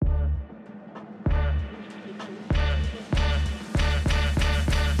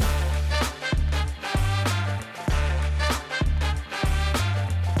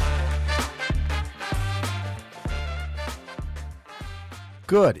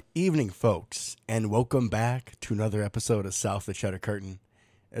Good evening, folks, and welcome back to another episode of South of the Cheddar Curtain.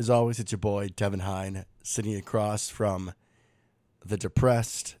 As always, it's your boy, Devin Hine, sitting across from the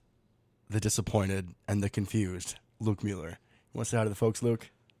depressed, the disappointed, and the confused Luke Mueller. You want to say hi to the folks,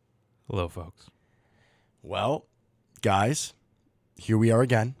 Luke? Hello, folks. Well, guys, here we are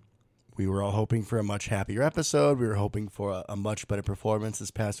again. We were all hoping for a much happier episode. We were hoping for a much better performance this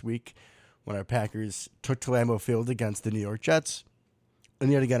past week when our Packers took to Lambeau Field against the New York Jets.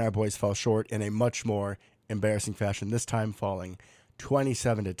 And yet again, our boys fell short in a much more embarrassing fashion, this time falling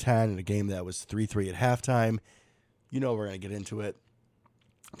 27-10 in a game that was 3-3 at halftime. You know we're going to get into it,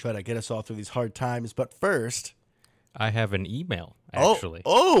 try to get us all through these hard times. But first... I have an email, actually.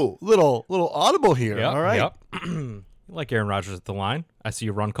 Little audible here. Yep, all right. Yep. You like Aaron Rodgers at the line. I see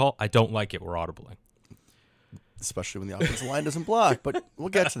a run call. I don't like it. We're audibling. Especially when the offensive line doesn't block, but we'll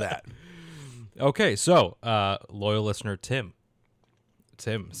get to that. Okay, so loyal listener Tim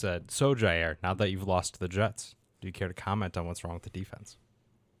said, "So Jair, now that you've lost to the Jets, do you care to comment on what's wrong with the defense?"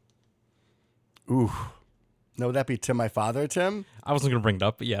 Ooh. No, would that be Tim, my father, Tim? I wasn't going to bring it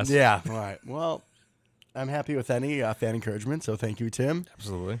up, but yes. Yeah. All right. Well, I'm happy with any fan encouragement, so thank you, Tim.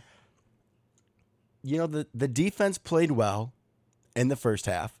 Absolutely. You know, the defense played well in the first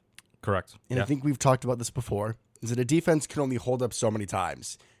half. Correct. And I think we've talked about this before, is that a defense can only hold up so many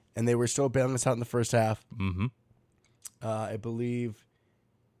times. And they were still bailing us out in the first half. Mm-hmm. I believe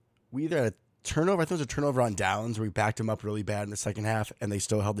we either had a turnover. I think it was a turnover on downs where we backed them up really bad in the second half, and they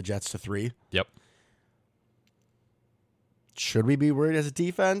still held the Jets to 3. Yep. Should we be worried as a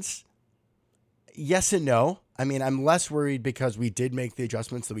defense? Yes and no. I mean, I'm less worried because we did make the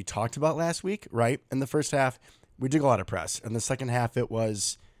adjustments that we talked about last week, right? In the first half, we did a lot of press. In the second half, it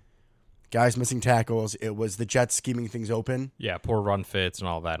was guys missing tackles. It was the Jets scheming things open. Yeah, poor run fits and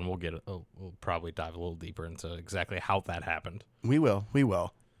all that, and we'll probably dive a little deeper into exactly how that happened. We will.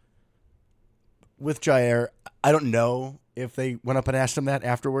 With Jair, I don't know if they went up and asked him that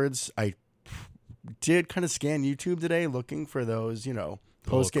afterwards. I did kind of scan YouTube today looking for those,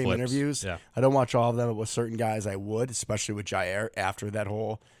 post-game interviews. Yeah. I don't watch all of them, but with certain guys I would, especially with Jair after that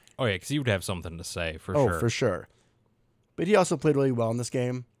whole... Oh, yeah, because he would have something to say, for sure. sure. Oh, for sure. But he also played really well in this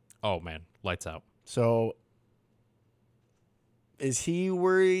game. Oh, man, lights out. So, is he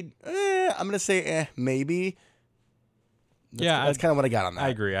worried? I'm going to say maybe. That's kind of what I got on that. I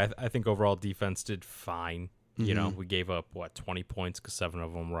agree. I think overall defense did fine. Mm-hmm. You know, we gave up, 20 points because 7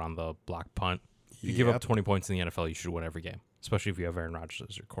 of them were on the block punt. If you give up 20 points in the NFL, you should win every game, especially if you have Aaron Rodgers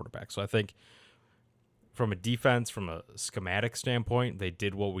as your quarterback. So I think from a defense, from a schematic standpoint, they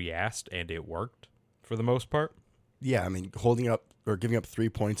did what we asked, and it worked for the most part. Yeah, I mean, holding up or giving up 3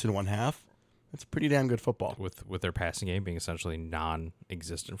 points in one half, that's pretty damn good football. With their passing game being essentially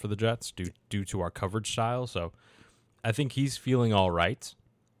non-existent for the Jets due to our coverage style. So I think he's feeling all right.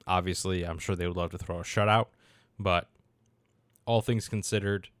 Obviously, I'm sure they would love to throw a shutout, but all things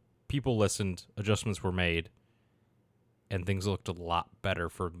considered, people listened, adjustments were made, and things looked a lot better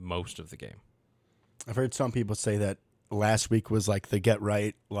for most of the game. I've heard some people say that last week was like the get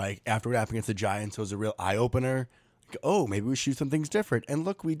right, like after what happened against the Giants, it was a real eye-opener. Like, oh, maybe we should do some things different. And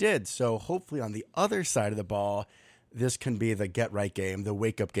look, we did. So hopefully on the other side of the ball, this can be the get right game, the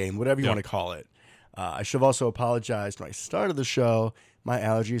wake-up game, whatever you want to call it. I should have also apologized when I started the show. My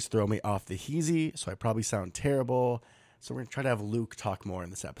allergies throw me off the heezy, so I probably sound terrible. So we're going to try to have Luke talk more in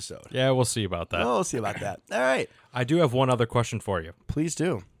this episode. Yeah, we'll see about that. We'll see about that. All right. I do have one other question for you. Please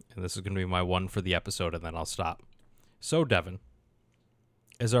do. And this is going to be my one for the episode, and then I'll stop. So, Devin,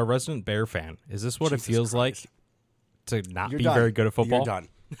 as our resident Bear fan, is this what Jesus it feels Christ. like to not You're be done. very good at football? You're done.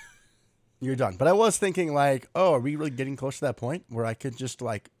 You're done. But I was thinking, like, are we really getting close to that point where I could just,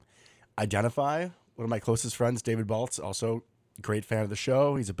 identify one of my closest friends, David Baltz, also great fan of the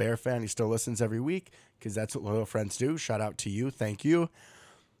show. He's a Bear fan. He still listens every week because that's what loyal friends do. Shout out to you. Thank you.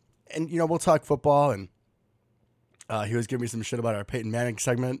 And, we'll talk football. And he was giving me some shit about our Peyton Manning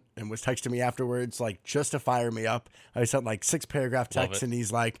segment and was texting me afterwards, just to fire me up. I sent 6-paragraph text and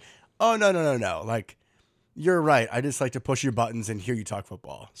he's like, oh, no. You're right. I just like to push your buttons and hear you talk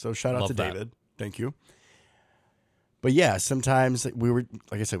football. So shout out to David. Thank you. But yeah, sometimes we were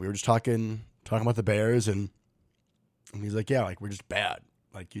just talking about the Bears and he's like, yeah, we're just bad.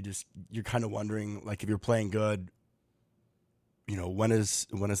 You're kind of wondering, if you're playing good, when is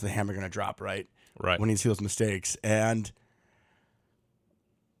the hammer going to drop, right? Right. When you see those mistakes. And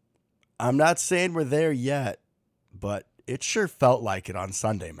I'm not saying we're there yet, but it sure felt like it on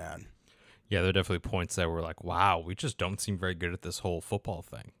Sunday, man. Yeah, there are definitely points that were like, wow, we just don't seem very good at this whole football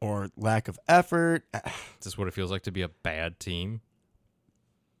thing. Or lack of effort. Is this what it feels like to be a bad team?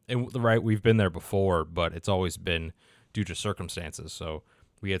 And right, we've been there before, but it's always been due to circumstances. So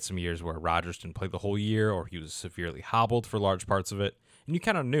We had some years where Rodgers didn't play the whole year, or he was severely hobbled for large parts of it. And you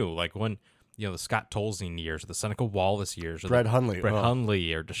kind of knew, like when, the Scott Tolzien years, or the Seneca Wallace years, or Brett the Hundley. Brett Oh.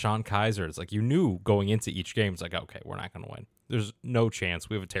 Hundley, or Deshaun Kaiser. It's like you knew going into each game, it's like, okay, we're not going to win. There's no chance.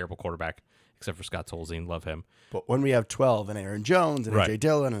 We have a terrible quarterback, except for Scott Tolzien. Love him. But when we have 12 and Aaron Jones and Right. A.J.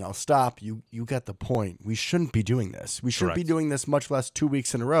 Dillon, and I'll stop, you get the point. We shouldn't be doing this. We shouldn't be Correct. doing this, much less 2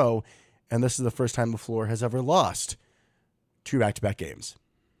 weeks in a row. And this is the first time LaFleur has ever lost 2 back-to-back games.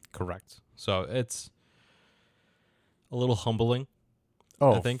 Correct. So it's a little humbling,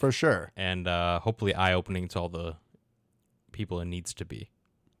 Oh, I think. for sure. and hopefully eye-opening to all the people it needs to be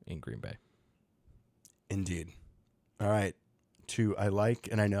in Green Bay. Indeed. All right. To I like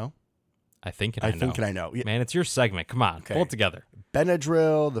and I know. I think and I I know. think and I know. Yeah. Man, it's your segment. Come on, Okay. pull it together.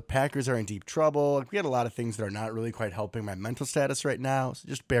 Benadryl, the Packers are in deep trouble. Like, we had a lot of things that are not really quite helping my mental status right now. So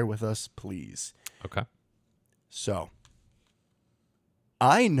just bear with us, please. Okay. So,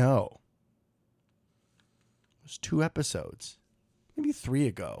 I know it was 2 episodes, maybe 3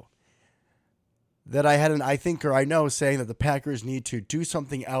 ago, that I had an I think or I know saying that the Packers need to do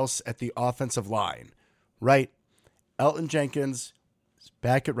something else at the offensive line, right? Elton Jenkins is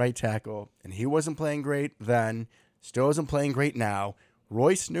back at right tackle, and he wasn't playing great then, still isn't playing great now.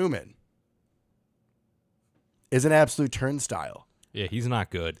 Royce Newman is an absolute turnstile. Yeah, he's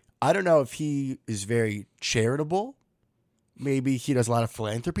not good. I don't know if he is very charitable. Maybe he does a lot of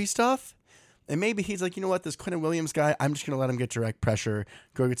philanthropy stuff. And maybe he's like, you know what, this Quentin Williams guy, I'm just going to let him get direct pressure,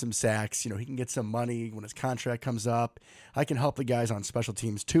 go get some sacks. He can get some money when his contract comes up. I can help the guys on special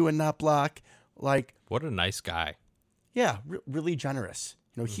teams too and not block. Like, What a nice guy. yeah, really generous.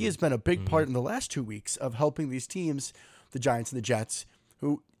 He has been a big part in the last 2 weeks of helping these teams, the Giants and the Jets,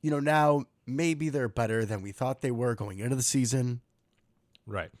 who, now maybe they're better than we thought they were going into the season.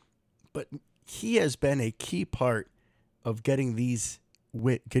 Right. But he has been a key part of getting these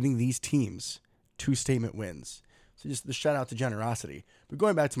teams 2 statement wins. So just the shout out to generosity. But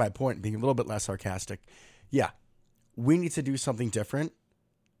going back to my point, being a little bit less sarcastic, yeah, we need to do something different.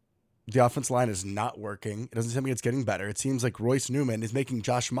 The offense line is not working. It doesn't seem like it's getting better. It seems like Royce Newman is making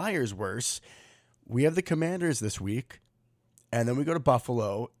Josh Myers worse. We have the Commanders this week, and then we go to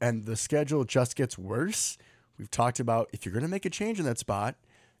Buffalo, and the schedule just gets worse. We've talked about if you're going to make a change in that spot,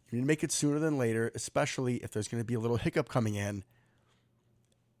 you need to make it sooner than later, especially if there's going to be a little hiccup coming in.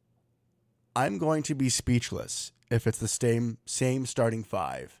 I'm going to be speechless if it's the same starting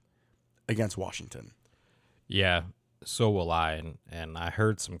 5 against Washington. Yeah, so will I. And I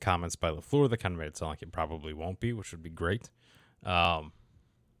heard some comments by LaFleur that kind of made it sound like it probably won't be, which would be great. But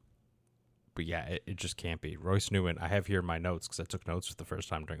yeah, it just can't be. Royce Newman, I have here in my notes because I took notes for the first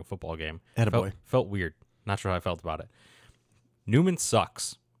time during a football game. Attaboy. Felt weird. Not sure how I felt about it. Newman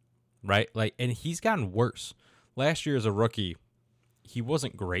sucks, right? And he's gotten worse. Last year as a rookie, he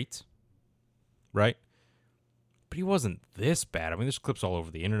wasn't great, right? But he wasn't this bad. I mean, there's clips all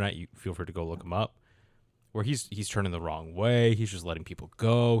over the internet. You feel free to go look him up. Where he's turning the wrong way. He's just letting people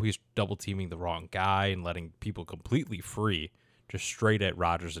go. He's double teaming the wrong guy and letting people completely free, just straight at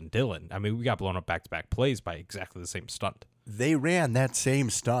Rodgers and Dillon. I mean, we got blown up back-to-back plays by exactly the same stunt. They ran that same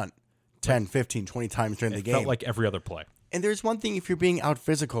stunt 10, 15, 20 times during the It game. felt like every other play. And there's one thing if you're being out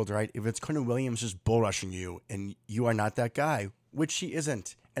physical, right? If it's Quentin Williams just bull rushing you and you are not that guy, which he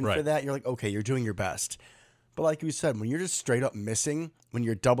isn't. And for Right. that, you're like, okay, you're doing your best. But like you said, when you're just straight up missing, when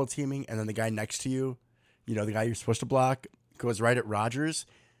you're double teaming and then the guy next to you, the guy you're supposed to block goes right at Rodgers,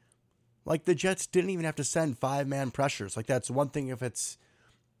 like the Jets didn't even have to send 5-man pressures. Like that's one thing if it's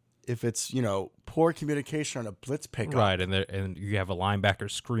poor communication on a blitz pickup. Right, and you have a linebacker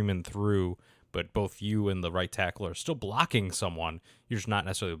screaming through, but both you and the right tackle are still blocking someone. You're just not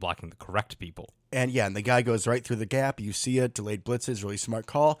necessarily blocking the correct people. And the guy goes right through the gap. You see it. Delayed blitzes, really smart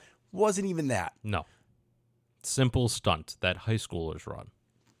call. Wasn't even that. No. Simple stunt that high schoolers run.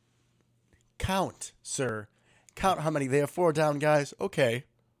 Count, sir. Count how many. They have 4 down guys. Okay.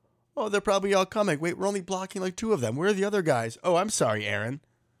 Oh, they're probably all coming. Wait, we're only blocking like 2 of them. Where are the other guys? Oh, I'm sorry, Aaron.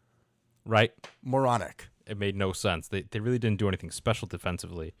 Right? Moronic. It made no sense. They really didn't do anything special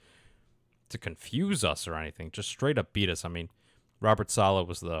defensively to confuse us or anything. Just straight up beat us. I mean, Robert Saleh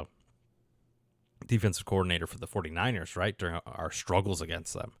was the defensive coordinator for the 49ers, right, during our struggles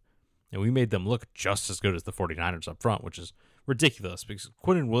against them. And we made them look just as good as the 49ers up front, which is ridiculous because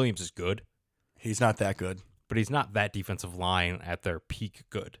Quentin Williams is good, He's not that good. but he's not that defensive line at their peak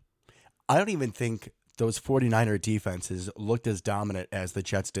good. I don't even think those 49er defenses looked as dominant as the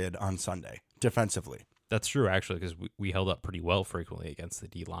Jets did on Sunday, defensively. That's true, actually, because we held up pretty well frequently against the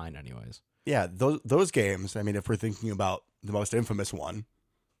D-line anyways. Yeah, those games, I mean, if we're thinking about the most infamous one,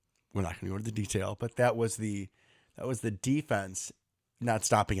 we're not going to go into the detail, but that was the defense not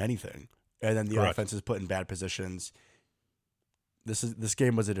stopping anything, and then the Correct. offense is put in bad positions. This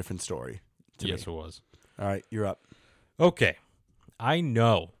game was a different story to Yes, me. it was. All right, you're up. Okay. I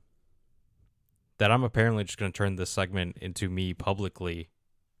know that I'm apparently just going to turn this segment into me publicly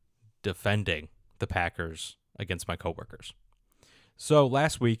defending the Packers against my coworkers. So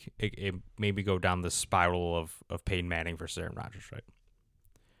last week, it made me go down this spiral of Peyton Manning versus Aaron Rodgers, right?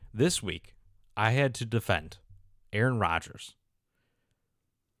 This week, I had to defend Aaron Rodgers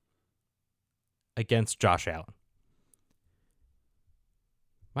against Josh Allen.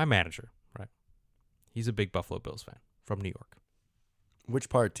 My manager, right? He's a big Buffalo Bills fan from New York, Which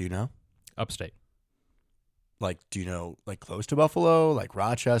part do you know? upstate. Like, do you know, like, close to Buffalo, like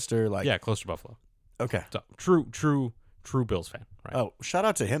Rochester, like? Yeah, close to Buffalo. Okay. So, true Bills fan, right? Oh, shout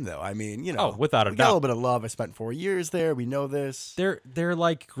out to him though. I mean, you know, Oh, without a we got a little doubt. bit of love. I spent 4 years there. We know this. They're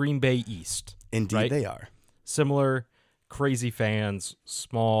like Green Bay East. Indeed, right? they are. Similar, crazy fans,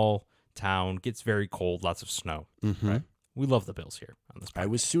 small town, gets very cold, lots of snow. Mm-hmm. Right? We love the Bills here on this podcast. I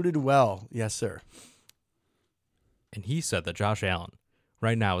was suited well, yes, sir. And he said that Josh Allen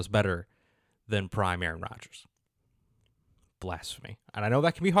right now is better than prime Aaron Rodgers. Blasphemy. And I know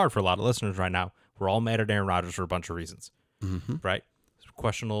that can be hard for a lot of listeners right now. We're all mad at Aaron Rodgers for a bunch of reasons, Mm-hmm. right?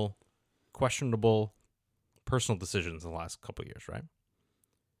 Questionable personal decisions in the last couple of years, right?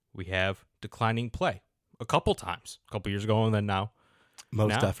 We have declining play a couple times, a couple years ago and then now,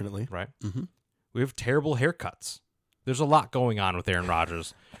 Most definitely. right? Mm-hmm. We have terrible haircuts. There's a lot going on with Aaron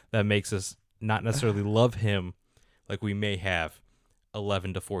Rodgers that makes us not necessarily love him like we may have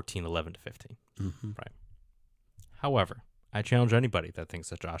 11 to 14, 11 to 15. Mm-hmm. Right. However, I challenge anybody that thinks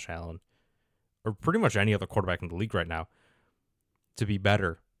that Josh Allen, or pretty much any other quarterback in the league right now, to be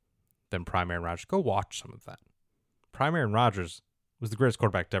better than prime Aaron Rodgers. Go watch some of that. Prime Aaron Rodgers was the greatest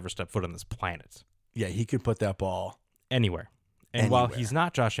quarterback to ever step foot on this planet. Yeah, he could put that ball Anywhere. And while Anywhere. he's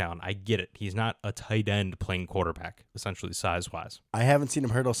not Josh Allen, I get it. He's not a tight end playing quarterback, essentially size-wise. I haven't seen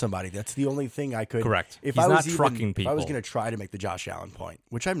him hurdle somebody. That's the only thing I could. Correct. If He's I was not even, trucking If I was people. going to try to make the Josh Allen point,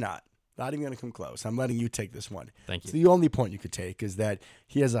 which I'm not even going to come close. I'm letting you take this one. Thank So you. the only point you could take is that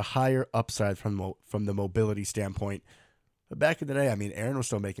he has a higher upside from the mobility standpoint. But back in the day, I mean, Aaron was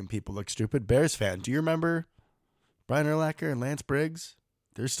still making people look stupid. Bears fan, do you remember Brian Urlacher and Lance Briggs?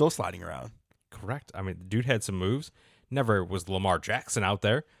 They're still sliding around. Correct. I mean, the dude had some moves. Never was Lamar Jackson out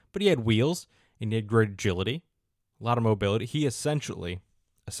there, but he had wheels and he had great agility, a lot of mobility. He essentially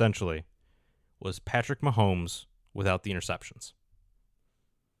was Patrick Mahomes without the interceptions.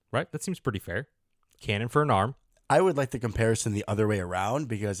 Right? That seems pretty fair. Cannon for an arm. I would like the comparison the other way around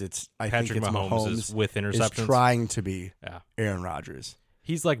because I think Patrick it's Mahomes is with is interceptions. trying to be Yeah. Aaron Rodgers.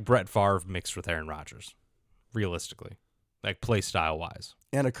 He's like Brett Favre mixed with Aaron Rodgers, realistically. Like play style wise.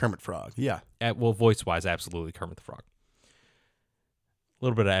 And a Kermit Frog. Yeah. Well, voice wise, absolutely Kermit the Frog. A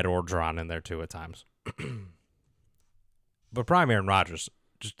little bit of Ed Orgeron in there too at times. But prime Aaron Rodgers,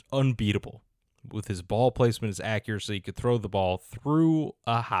 just unbeatable. With his ball placement, his accuracy, could throw the ball through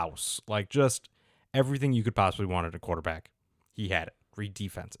a house. Like just everything you could possibly want in a quarterback. He had it. Read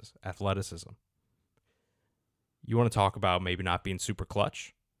defenses, athleticism. You want to talk about maybe not being super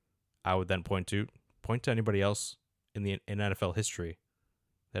clutch? I would then point to anybody else in NFL history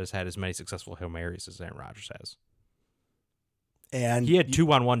that has had as many successful Hail Marys as Aaron Rodgers has. And He had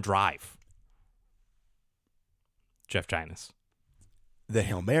 2-on-1 drive. Jeff Janis. the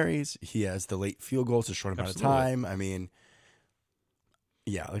Hail Marys. He has the late field goals a short amount Absolutely. of time. I mean,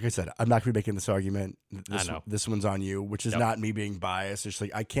 yeah, like I said, I'm not going to be making this argument. I know. This one's on you, which is Yep. not me being biased. It's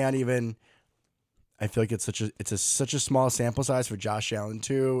like I can't even. I feel like it's such a small sample size for Josh Allen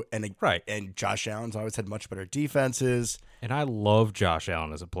too, Right. and Josh Allen's always had much better defenses. And I love Josh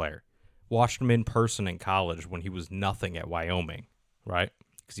Allen as a player. Watched him in person in college when he was nothing at Wyoming, right?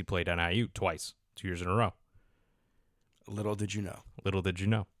 Because he played NIU twice, 2 years in a row. Little did you know. Little did you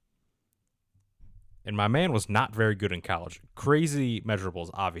know. And my man was not very good in college. Crazy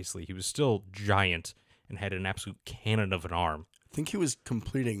measurables, obviously. He was still giant and had an absolute cannon of an arm. I think he was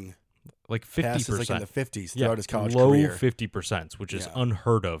completing Like passes 50%. like in the 50s Yeah, throughout his college low career. 50%, which is Yeah.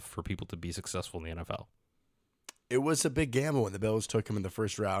 unheard of for people to be successful in the NFL. It was a big gamble when the Bills took him in the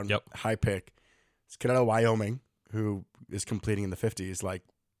first round. Yep. High pick. This kid out of Wyoming who is completing in the 50s. Like,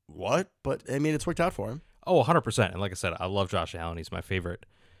 what? But, I mean, it's worked out for him. Oh, 100%. And like I said, I love Josh Allen. He's my favorite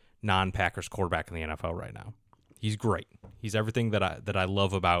non-Packers quarterback in the NFL right now. He's great. He's everything that I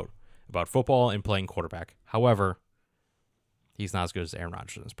love about football and playing quarterback. However, he's not as good as Aaron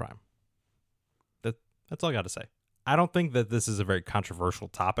Rodgers in his prime. That's all I got to say. I don't think that this is a very controversial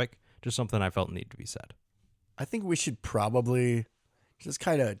topic, just something I felt needed to be said. I think we should probably just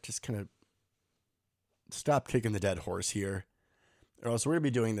kind of stop kicking the dead horse here. or else we're going to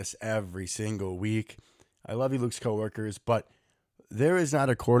be doing this every single week. I love you, Luke's coworkers, but there is not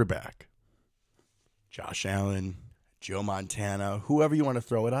a quarterback, Josh Allen, Joe Montana, whoever you want to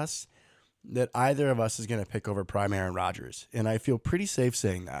throw at us, that either of us is going to pick over prime Aaron Rodgers. And I feel pretty safe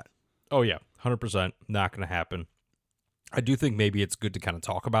saying that. Oh, yeah, 100% not going to happen. I do think maybe it's good to kind of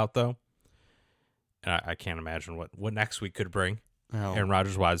talk about, though. I can't imagine what next week could bring, Aaron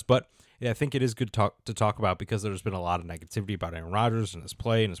Rodgers-wise. But yeah, I think it is good to talk about because there's been a lot of negativity about Aaron Rodgers and his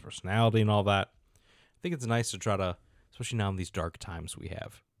play and his personality and all that. I think it's nice to try to, especially now in these dark times we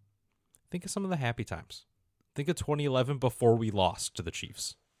have, think of some of the happy times. Think of 2011 before we lost to the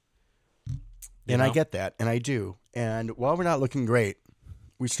Chiefs. I get that, and I do. And while we're not looking great,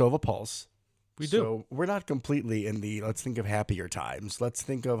 we still have a pulse. We do. So we're not completely in the let's think of happier times. Let's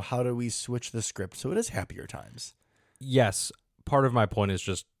think of how do we switch the script so it is happier times. Yes, part of my point is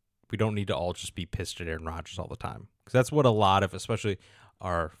just we don't need to all just be pissed at Aaron Rodgers all the time. Because that's what a lot of, especially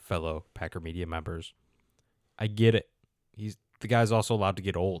our fellow Packer media members, I get it. The guy's also allowed to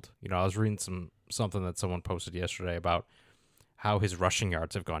get old. You know, I was reading something that someone posted yesterday about how his rushing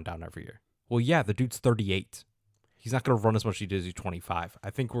yards have gone down every year. Well, yeah, the dude's 38. He's not going to run as much as he did as he's 25. I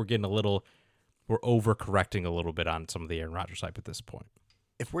think we're overcorrecting a little bit on some of the Aaron Rodgers hype at this point.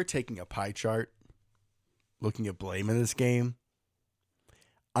 If we're taking a pie chart, looking at blame in this game,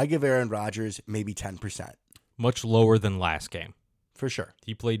 I give Aaron Rodgers maybe 10%. Much lower than last game. For sure.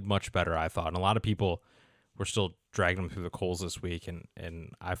 He played much better, I thought. And a lot of people were still dragging him through the coals this week.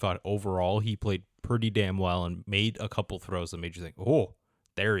 And I thought overall he played pretty damn well and made a couple throws that made you think, oh,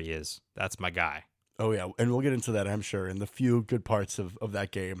 there he is. That's my guy. Oh, yeah. And we'll get into that, I'm sure, in the few good parts of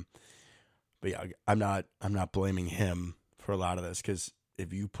that game. But yeah, I'm not blaming him for a lot of this because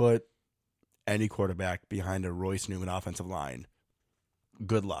if you put any quarterback behind a Royce Newman offensive line,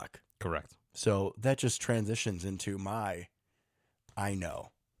 good luck. Correct. So that just transitions into my I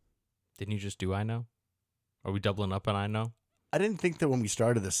know. Didn't you just do I know? Are we doubling up on I know? I didn't think that when we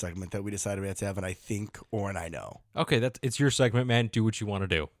started this segment that we decided we had to have an I think or an I know. Okay, it's your segment, man. Do what you want to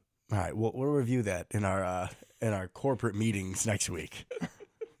do. All right, we'll review that in our corporate meetings next week.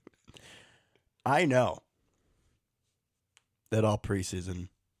 I know that all preseason,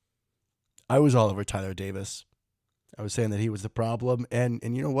 I was all over Tyler Davis. I was saying that he was the problem, and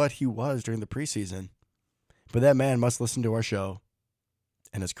you know what? He was during the preseason. But that man must listen to our show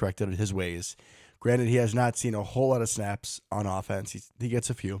and has corrected his ways. Granted, he has not seen a whole lot of snaps on offense. He gets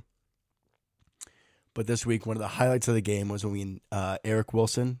a few. But this week, one of the highlights of the game was when Eric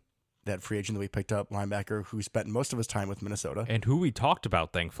Wilson, that free agent that we picked up, linebacker, who spent most of his time with Minnesota. And who we talked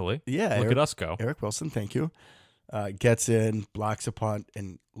about, thankfully. Yeah. Look at us go. Eric Wilson, thank you. Gets in, blocks a punt,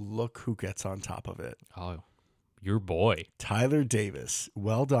 and look who gets on top of it. Oh, your boy. Tyler Davis.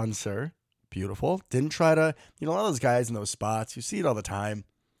 Well done, sir. Beautiful. Didn't try to, a lot of those guys in those spots, you see it all the time.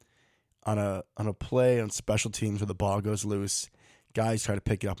 On a play on special teams where the ball goes loose, guys try to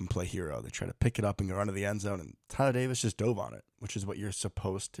pick it up and play hero. They try to pick it up and go under the end zone, and Tyler Davis just dove on it, which is what you're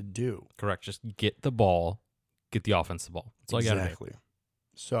supposed to do. Correct. Just get the ball, get the offense the ball. That's all you got to do. Exactly.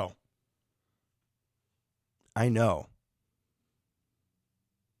 So, I know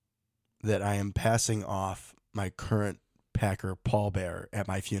that I am passing off my current Packer pallbearer at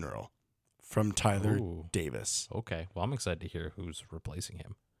my funeral from Tyler Davis. Okay. Well, I'm excited to hear who's replacing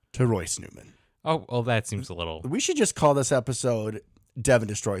him. To Royce Newman. Oh, well, that seems a little... We should just call this episode Devin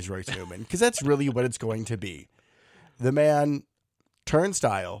Destroys Royce Newman, because that's really what it's going to be. The man,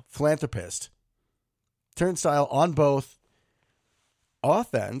 turnstile, philanthropist, turnstile on both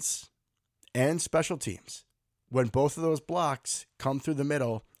offense and special teams. When both of those blocks come through the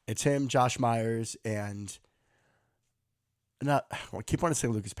middle, it's him, Josh Myers, and I keep wanting to say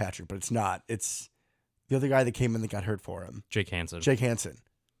Lucas Patrick, but it's not. It's the other guy that came in that got hurt for him. Jake Hansen.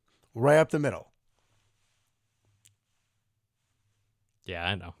 Right up the middle. Yeah,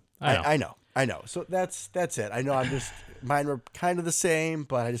 I know. I know. So that's it. I know mine were kind of the same,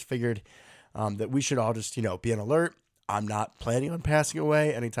 but I just figured that we should all just, be on alert. I'm not planning on passing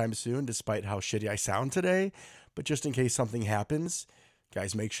away anytime soon, despite how shitty I sound today. But just in case something happens,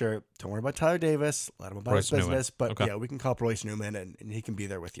 guys, make sure, don't worry about Tyler Davis. Let him about his business. But okay. Yeah, we can call up Royce Newman and he can be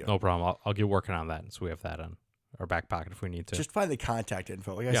there with you. No problem. I'll get working on that. So we have that on our back pocket if we need to. Just find the contact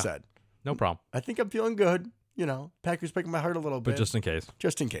info, like I said. No problem. I think I'm feeling good. Packers breaking my heart a little bit. But just in case.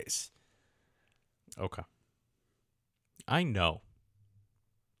 Just in case. Okay. I know.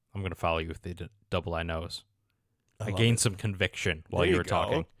 I'm going to follow you with the double I knows. I gained some conviction while you were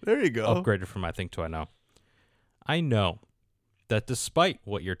talking. There you go. Upgraded from I think to I know. I know that despite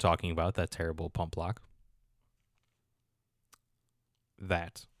what you're talking about, that terrible pump block,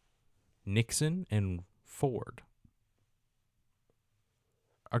 that Nixon and Ford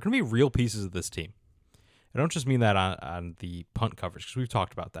are going to be real pieces of this team. I don't just mean that on the punt coverage, because we've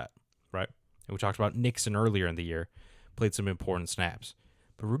talked about that, right? And we talked about Nixon earlier in the year, played some important snaps.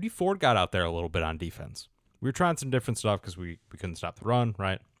 But Rudy Ford got out there a little bit on defense. We were trying some different stuff because we couldn't stop the run,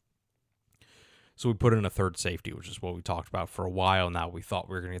 right? So we put in a third safety, which is what we talked about for a while now. We thought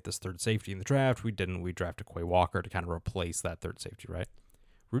we were going to get this third safety in the draft. We didn't. We drafted Quay Walker to kind of replace that third safety, right?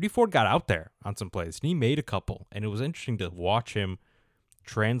 Rudy Ford got out there on some plays, and he made a couple. And it was interesting to watch him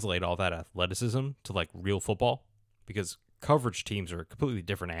translate all that athleticism to like real football, because coverage teams are a completely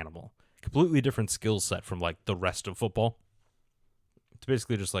different animal, completely different skill set from like the rest of football. It's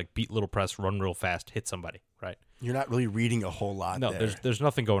basically just like beat little press, run real fast, hit somebody, right? You're not really reading a whole lot. No, there. there's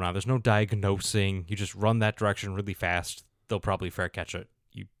nothing going on. There's no diagnosing. You just run that direction really fast. They'll probably fair catch it.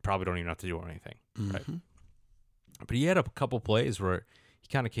 You probably don't even have to do anything, right? But he had a couple plays where he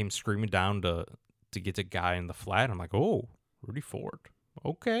kind of came screaming down to get a guy in the flat. I'm like, oh, Rudy Ford.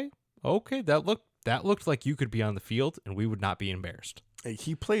 Okay, that looked like you could be on the field and we would not be embarrassed.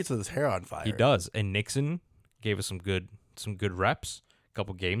 He plays with his hair on fire. He does, and Nixon gave us some good reps a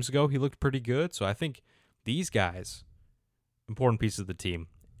couple games ago. He looked pretty good, so I think these guys, important pieces of the team,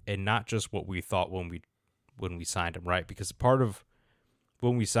 and not just what we thought when we signed him, right? Because part of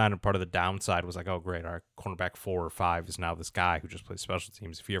when we signed him, part of the downside was like, oh great, our cornerback 4 or 5 is now this guy who just plays special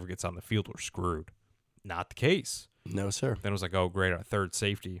teams. If he ever gets on the field, we're screwed. Not the case. No, sir. Then it was like, oh, great, our third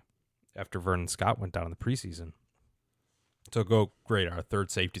safety after Vernon Scott went down in the preseason. So go, great, our third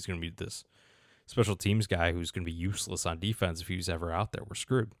safety is going to be this special teams guy who's going to be useless on defense if he's ever out there. We're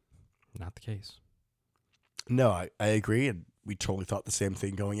screwed. Not the case. No, I agree, and we totally thought the same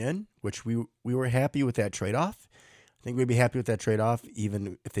thing going in, which we were happy with that trade-off. I think we'd be happy with that trade-off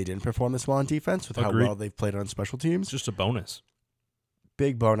even if they didn't perform this well on defense with Agreed. how well they've played on special teams. It's just a bonus.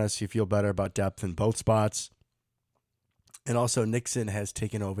 Big bonus. You feel better about depth in both spots. And also, Nixon has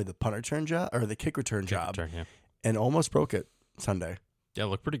taken over the punt return job, or the kick return job, Yeah. and almost broke it Sunday. Yeah,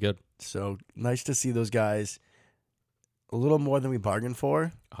 looked pretty good. So nice to see those guys a little more than we bargained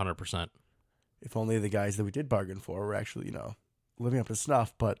for. 100%. If only the guys that we did bargain for were actually, living up to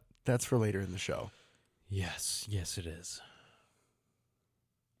snuff, but that's for later in the show. Yes, it is.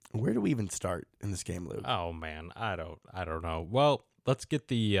 Where do we even start in this game, Luke? Oh man, I don't know. Well, let's get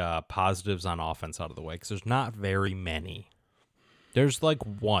the positives on offense out of the way, because there's not very many. There's like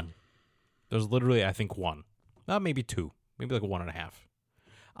one. There's literally, I think, one. Maybe two. Maybe like 1.5.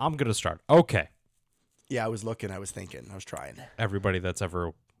 I'm going to start. Okay. Yeah, I was looking. I was thinking. I was trying. Everybody that's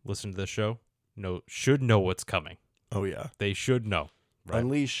ever listened to this show should know what's coming. Oh, yeah. They should know. Right?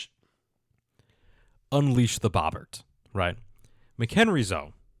 Unleash the Bobbert. Right? McHenry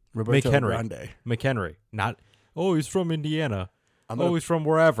zone. Roberto McHenry. Grande. McHenry. Not, oh, he's from Indiana. He's He's from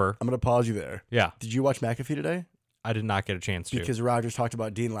wherever. I'm going to pause you there. Yeah. Did you watch McAfee today? I did not get a chance to. Because Rogers talked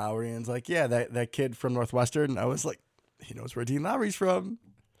about Dean Lowry and it's like, yeah, that kid from Northwestern. I was like, he knows where Dean Lowry's from.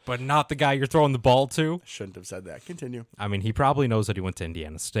 But not the guy you're throwing the ball to. Shouldn't have said that. Continue. I mean, he probably knows that he went to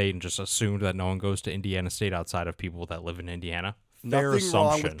Indiana State and just assumed that no one goes to Indiana State outside of people that live in Indiana. Fair Nothing assumption.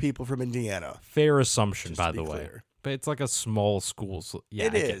 wrong with people from Indiana. Fair assumption, Just by to the be way. clear. But it's like a small school. So yeah,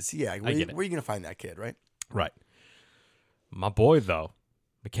 It is. Yeah. Where I are get you it. going to find that kid, right? Right. My boy, though,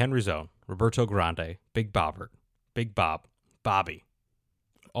 McHenry zone, Roberto Grande, Big Bobbert, Big Bob, Bobby,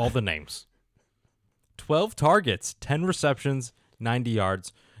 all the names. 12 targets, 10 receptions, 90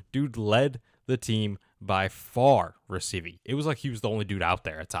 yards. Dude led the team by far receiving. It was like he was the only dude out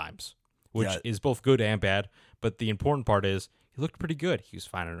there at times, which is both good and bad. But the important part is he looked pretty good. He was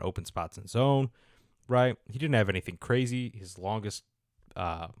finding open spots in zone, right? He didn't have anything crazy. His longest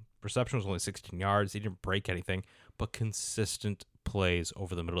reception was only 16 yards. He didn't break anything, but consistent plays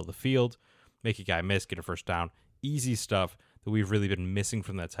over the middle of the field, make a guy miss, get a first down. Easy stuff that we've really been missing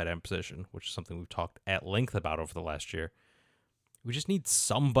from that tight end position, which is something we've talked at length about over the last year. We just need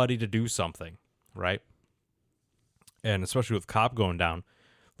somebody to do something, right? And especially with Cobb going down,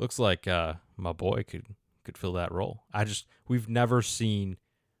 looks like my boy could fill that role. We've never seen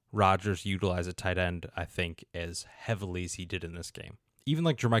Rodgers utilize a tight end, I think, as heavily as he did in this game. Even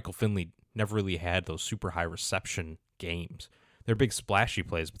like Jermichael Finley never really had those super high reception games. They're big splashy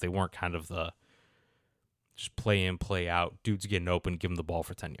plays, but they weren't kind of the just play in, play out. Dude's getting open, give him the ball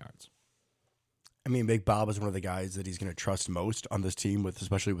for 10 yards. I mean, Big Bob is one of the guys that he's going to trust most on this team,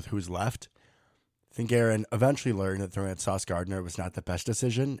 especially with who's left. I think Aaron eventually learned that throwing at Sauce Gardner was not the best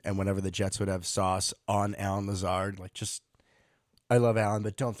decision, and whenever the Jets would have Sauce on Allen Lazard, I love Allen,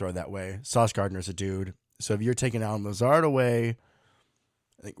 but don't throw it that way. Sauce Gardner's a dude. So if you're taking Allen Lazard away,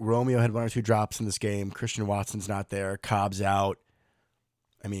 I think Romeo had 1 or 2 drops in this game. Christian Watson's not there. Cobb's out.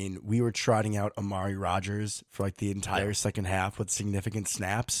 I mean, we were trotting out Amari Rogers for like the entire second half with significant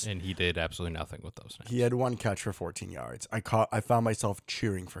snaps. And he did absolutely nothing with those snaps. He had one catch for 14 yards. I found myself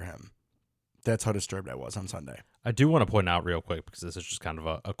cheering for him. That's how disturbed I was on Sunday. I do want to point out real quick, because this is just kind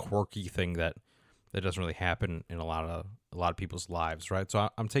of a quirky thing that doesn't really happen in a lot of people's lives, right? So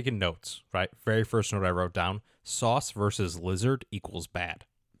I'm taking notes, right? Very first note I wrote down: sauce versus lizard equals bad.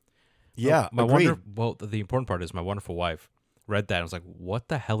 Yeah, the important part is my wonderful wife read that and was like, "What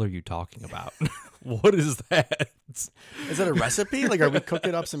the hell are you talking about? What is that? Is that a recipe? Like, are we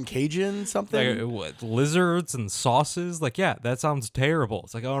cooking up some Cajun something? Like, what, lizards and sauces? Like, yeah, that sounds terrible."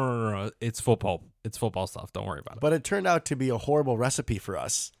 It's like, "Oh, no. It's football. It's football stuff. Don't worry about it." But it turned out to be a horrible recipe for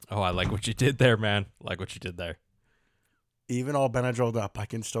us. Oh, I like what you did there, man. Like what you did there. Even all Benadrylled up, I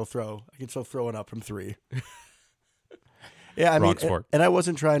can still throw it up from 3. Yeah, I mean, and I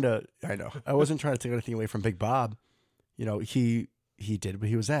wasn't trying to. I know I wasn't trying to take anything away from Big Bob. You know, he did what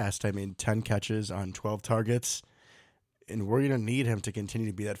he was asked. I mean, 10 catches on 12 targets, and we're going to need him to continue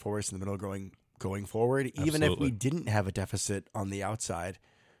to be that force in the middle going forward, even if we didn't have a deficit on the outside.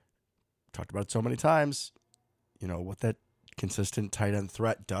 Talked about it so many times. You know what that consistent tight end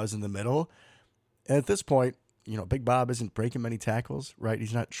threat does in the middle, and at this point, you know, Big Bob isn't breaking many tackles, right?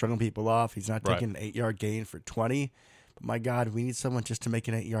 He's not shrugging people off. He's not taking an 8-yard gain for 20. But my God, we need someone just to make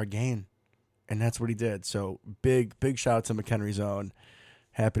an 8-yard gain. And that's what he did. So big shout out to McHenry Zone.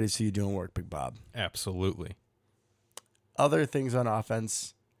 Happy to see you doing work, Big Bob. Absolutely. Other things on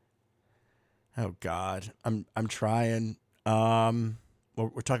offense. Oh God, I'm trying.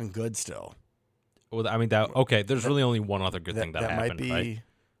 We're talking good still. Well, I mean that. Okay, there's really only one other good thing that happened. Might be, right?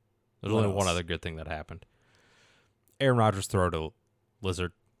 There's only one other good thing that happened. Aaron Rodgers throw to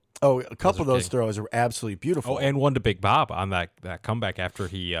Lizard. Oh, a couple of those throws were absolutely beautiful. Oh, and one to Big Bob on that comeback after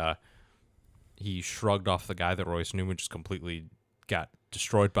he shrugged off the guy that Royce Newman just completely got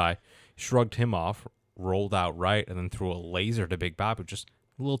destroyed by. Shrugged him off, rolled out right, and then threw a laser to Big Bob, who just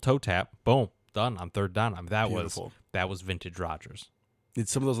a little toe tap, boom, done on third down. I mean, that was vintage Rodgers.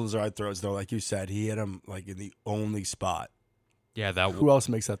 It's some of those lizard throws, though, like you said, he hit him like in the only spot. Yeah, who else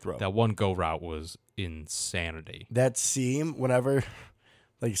makes that throw? That one go route was insanity. That seam, whenever,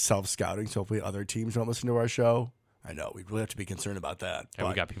 like self-scouting, so hopefully other teams don't listen to our show. I know, we really have to be concerned about that. And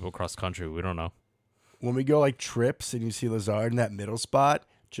we got people across the country. We don't know. When we go like trips and you see Lazard in that middle spot,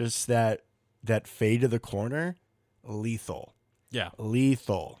 just that fade to the corner, lethal. Yeah.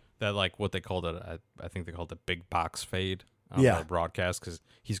 Lethal. That, like, what they called it, I think they called it big box fade on the broadcast, because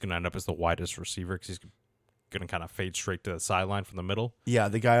he's going to end up as the widest receiver because he's going to kind of fade straight to the sideline from the middle. Yeah,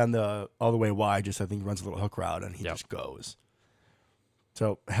 the guy on the all the way wide just, I think, runs a little hook route, and he just goes.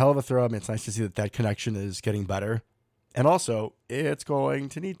 So, hell of a throw. I mean, it's nice to see that connection is getting better. And also, it's going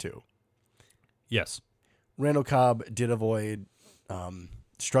to need to. Yes. Randall Cobb did avoid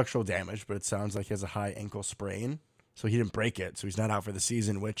structural damage, but it sounds like he has a high ankle sprain. So he didn't break it, so he's not out for the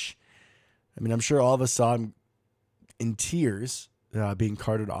season, which, I mean, I'm sure all of us saw him in tears being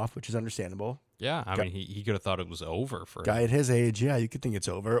carted off, which is understandable. Yeah, I mean, he could have thought it was over for guy him. At his age, yeah, you could think it's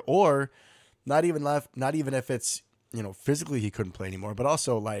over. Or not even if it's, you know, physically he couldn't play anymore, but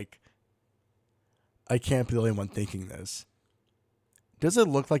also, like, I can't be the only one thinking this. Does it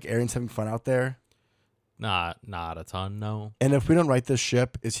look like Aaron's having fun out there? Not a ton, no. And if we don't right this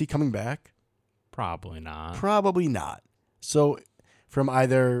ship, is he coming back? Probably not. Probably not. So from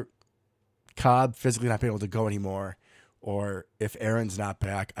either Cobb physically not being able to go anymore, or if Aaron's not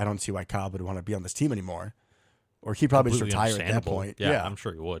back, I don't see why Cobb would want to be on this team anymore. Or he'd probably just retire at that point. Yeah, I'm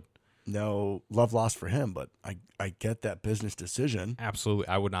sure he would. No love lost for him, but I get that business decision. Absolutely.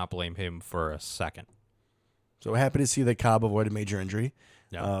 I would not blame him for a second. So happy to see that Cobb avoided major injury.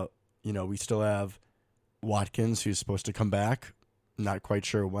 Yeah. You know, we still have Watkins, who's supposed to come back. Not quite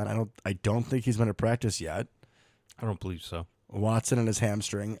sure when. I don't think he's been to practice yet. I don't believe so. Watson and his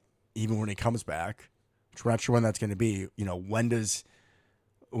hamstring, even when he comes back, which we're not sure when that's going to be. You know, when is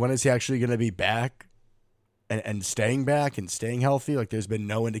he actually going to be back and staying back and staying healthy? Like, there's been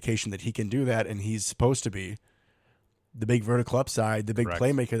no indication that he can do that, and he's supposed to be the big vertical upside, the big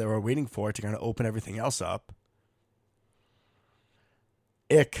playmaker that we're waiting for to kind of open everything else up.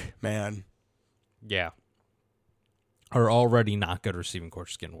 Man. Yeah. Our already not good receiving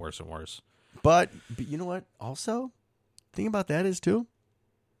coach is getting worse and worse. But you know what? Also, the thing about that is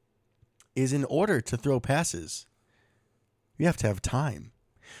in order to throw passes, you have to have time.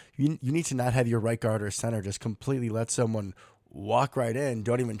 You need to not have your right guard or center just completely let someone walk right in,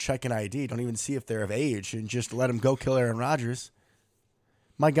 don't even check an ID, don't even see if they're of age, and just let him go kill Aaron Rodgers.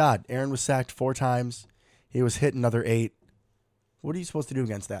 My God, Aaron was sacked 4 times. He was hit another 8. What are you supposed to do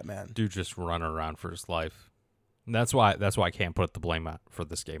against that man? Dude just running around for his life. And that's why I can't put the blame for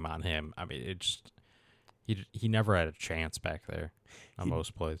this game on him. I mean, it just he never had a chance back there on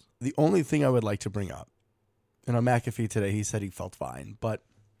most plays. The only thing I would like to bring up, and on McAfee today, he said he felt fine, but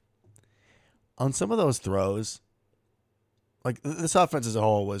on some of those throws, like this offense as a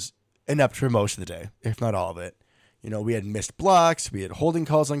whole was inept for most of the day, if not all of it. We had missed blocks, we had holding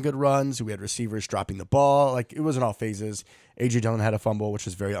calls on good runs, we had receivers dropping the ball. Like, it was in all phases. A.J. Dillon had a fumble, which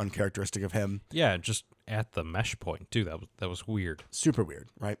was very uncharacteristic of him. Yeah, just at the mesh point, too. That was weird. Super weird,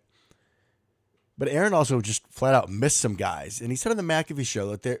 right? But Aaron also just flat out missed some guys. And he said on the McAfee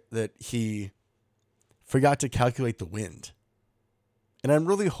show that he forgot to calculate the wind. And I'm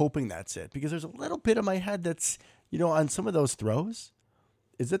really hoping that's it, because there's a little bit in my head that's, on some of those throws,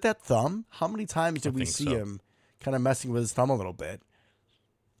 is it that thumb? How many times did we see him kind of messing with his thumb a little bit?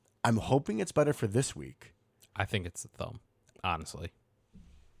 I'm hoping it's better for this week. I think it's the thumb, honestly.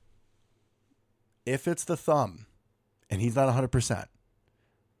 If it's the thumb and he's not 100%,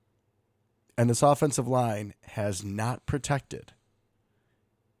 and this offensive line has not protected,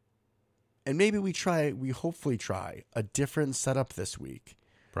 and maybe we hopefully try a different setup this week.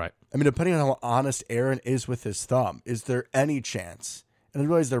 Right. I mean, depending on how honest Aaron is with his thumb, is there any chance? And I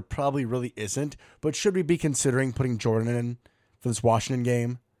realize there probably really isn't, but should we be considering putting Jordan in for this Washington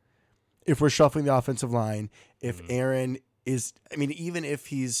game? If we're shuffling the offensive line, if Aaron is, even if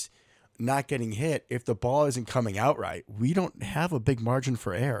he's not getting hit, if the ball isn't coming out right, we don't have a big margin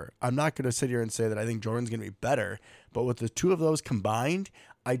for error. I'm not going to sit here and say that I think Jordan's going to be better, but with the two of those combined,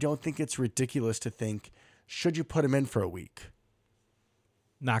 I don't think it's ridiculous to think, should you put him in for a week?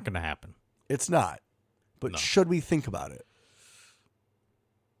 Not going to happen. It's not. But should we think about it?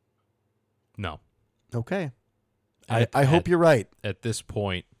 No. Okay. I hope you're right. At this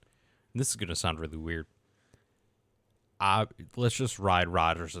point, and this is going to sound really weird, let's just ride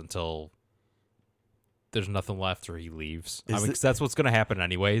Rodgers until there's nothing left or he leaves. Because that's what's going to happen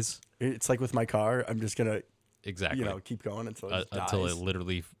anyways. It's like with my car. I'm just going to exactly keep going until it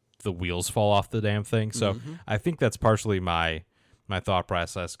literally the wheels fall off the damn thing. So I think that's partially my thought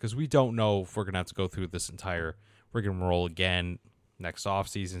process, because we don't know if we're going to have to go through this entire rigmarole again next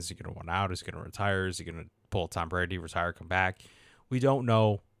offseason. Is he going to run out? Is he going to retire? Is he going to pull Tom Brady, retire, come back? We don't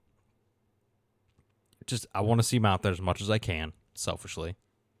know. Just, I want to see him out there as much as I can, selfishly.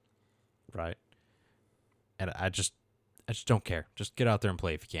 Right? And I just don't care. Just get out there and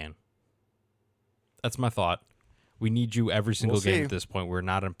play if you can. That's my thought. We need you every single game at this point. We're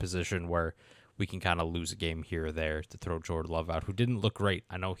not in a position where we can kind of lose a game here or there to throw Jordan Love out, who didn't look great.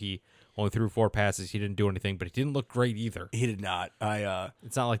 I know he only threw 4 passes. He didn't do anything, but he didn't look great either. He did not.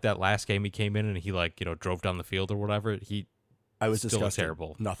 It's not like that last game he came in and he drove down the field or whatever. I was still disgusted.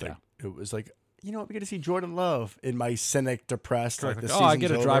 Terrible. Nothing. Yeah. It was like, we get to see Jordan Love in my cynic, depressed. Like, I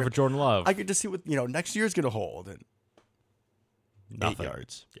get a drive with Jordan Love. I get to see what next year's going to hold. And nothing. 8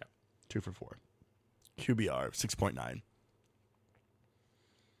 yards. Yeah. 2 for 4. QBR 6.9.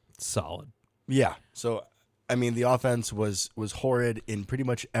 Solid. Yeah. So, the offense was horrid in pretty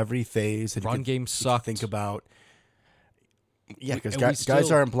much every phase. And run game sucked. Think about. Yeah, because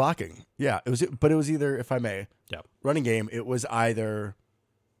guys aren't blocking. Yeah, it was either, if I may, running game. It was either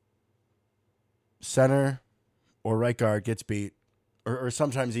center or right guard gets beat, or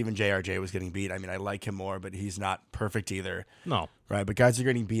sometimes even JRJ was getting beat. I like him more, but he's not perfect either. No, right. But guys are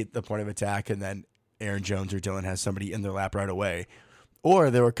getting beat at the point of attack, and then Aaron Jones or Dillon has somebody in their lap right away.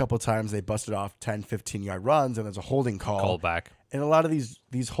 Or there were a couple of times they busted off 10, 15-yard runs, and there's a holding call back. And a lot of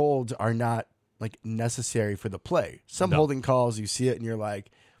these holds are not necessary for the play. Some holding calls, you see it and you're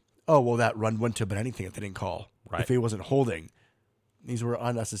like, oh, well, that run wouldn't have been anything if they didn't call. Right. If he wasn't holding. These were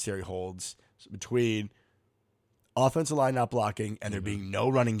unnecessary holds. So between offensive line not blocking and there being no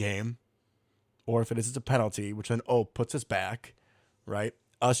running game, or if it is, it's a penalty, which then puts us back, right?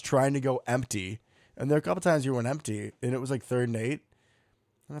 Us trying to go empty, and there are a couple times you went empty, and it was 3rd and 8. And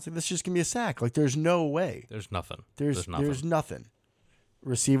I was like, this is just gonna be a sack. There's no way. There's nothing. There's nothing.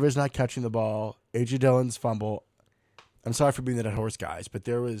 Receivers not catching the ball. A.J. Dillon's fumble. I'm sorry for being the dead horse, guys, but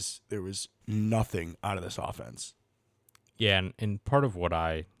there was nothing out of this offense. Yeah, and part of what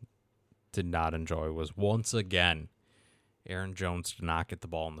I did not enjoy was, once again, Aaron Jones did not get the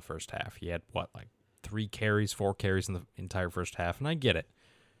ball in the first half. He had 4 carries in the entire first half, and I get it.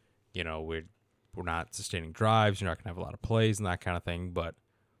 We're not sustaining drives. You're not going to have a lot of plays and that kind of thing, but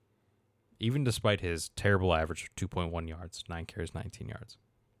even despite his terrible average of 2.1 yards, 9 carries, 19 yards,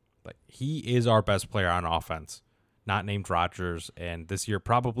 he is our best player on offense, not named Rodgers, and this year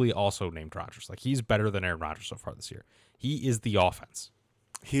probably also named Rodgers. He's better than Aaron Rodgers so far this year. He is the offense.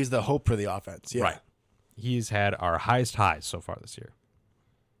 He's the hope for the offense. Yeah. Right. He's had our highest highs so far this year.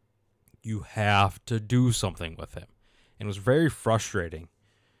 You have to do something with him. And it was very frustrating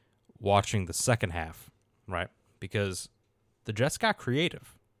watching the second half, right? Because the Jets got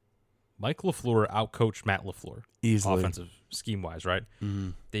creative. Mike LaFleur outcoached Matt LaFleur. Easily. Offensive scheme-wise, right?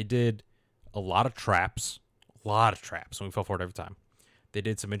 Mm-hmm. They did a lot of traps, and we fell for it every time. They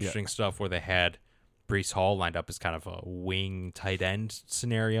did some interesting stuff where they had Breece Hall lined up as kind of a wing tight end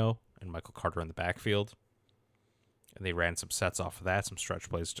scenario and Michael Carter in the backfield. And they ran some sets off of that, some stretch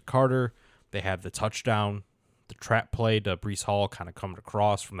plays to Carter. They had the touchdown, the trap play to Breece Hall kind of coming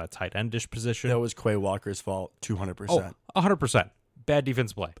across from that tight end-ish position. That was Quay Walker's fault, 200%. Oh, 100%. Bad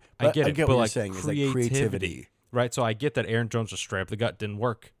defense play. I get it. But what you're saying. It's like creativity. Right, so I get that Aaron Jones just straight up the gut didn't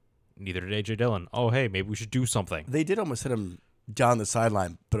work. Neither did A.J. Dillon. Oh, hey, maybe we should do something. They did almost hit him down the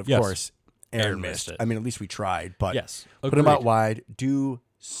sideline, but of course, Aaron missed it. I mean, at least we tried. But yes, put him out wide. Do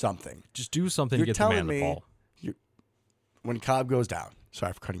something. Just do something to get the man the ball. When Cobb goes down,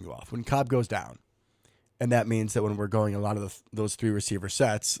 sorry for cutting you off. When Cobb goes down, and that means that when we're going a lot of those 3 receiver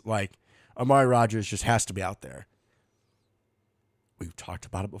sets, like Amari Rodgers just has to be out there. We've talked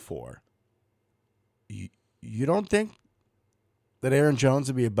about it before. You don't think that Aaron Jones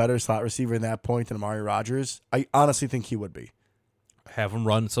would be a better slot receiver in that point than Amari Rodgers? I honestly think he would be. Have him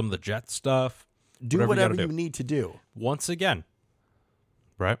run some of the jet stuff. Do whatever you need to do. Once again,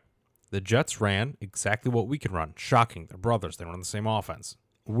 right? The Jets ran exactly what we can run. Shocking. They're brothers. They run the same offense.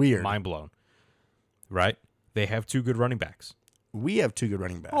 Weird. Mind blown. Right? They have 2 good running backs. We have 2 good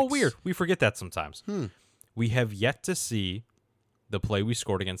running backs. Oh, weird. We forget that sometimes. We have yet to see the play we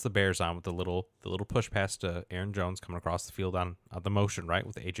scored against the Bears on with the little push pass to Aaron Jones coming across the field on the motion, right?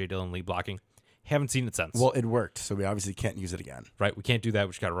 With the A.J. Dillon lead blocking. Haven't seen it since. Well, it worked, so we obviously can't use it again. Right? We can't do that.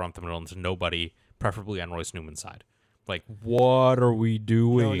 We just got to run up the middle into nobody, preferably on Royce Newman's side. Like, what are we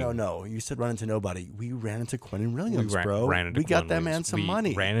doing? No. You said run into nobody. We ran into Quinnen Williams, bro. We got that man some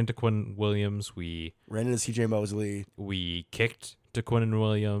money. Ran into Quinnen Williams. We ran into C.J. Mosley. We kicked to Quinnen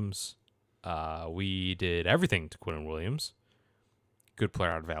Williams. We did everything to Quinnen Williams. Good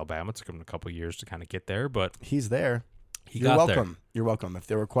player out of Alabama. It took him a couple years to kind of get there, but he's there. You're welcome. You're welcome. If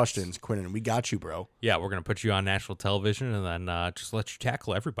there were questions, Quinnen, we got you, bro. Yeah, we're going to put you on national television and then just let you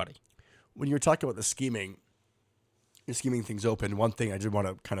tackle everybody. When you were talking about the scheming things open, one thing I did want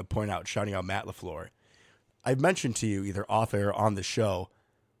to kind of point out, shouting out Matt LaFleur. I've mentioned to you either off air or on the show,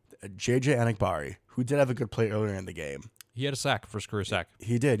 J.J. Anagbari, who did have a good play earlier in the game. He had a sack, first career sack.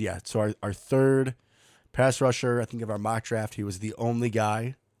 He did, yeah. So our third pass rusher, I think of our mock draft, he was the only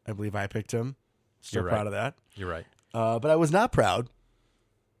guy. I believe I picked him. Still proud of that. You're right. But I was not proud.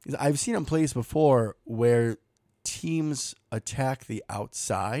 I've seen him plays before where teams attack the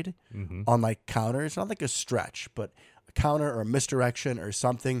outside on like counters, not like a stretch, but a counter or a misdirection or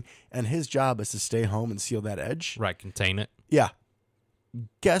something. And his job is to stay home and seal that edge. Right, contain it. Yeah.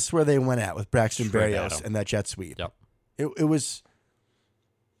 Guess where they went at with Braxton Straight Berrios and that jet sweep. Yep. It was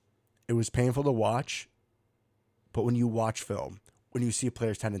painful to watch, but when you watch film, when you see a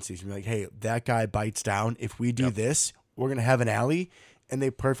player's tendencies, you're like, hey, that guy bites down. If we do this, we're going to have an alley. And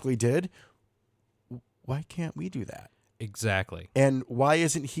they perfectly did. Why can't we do that? Exactly. And why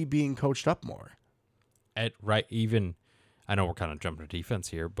isn't he being coached up more? Even, I know we're kind of jumping to defense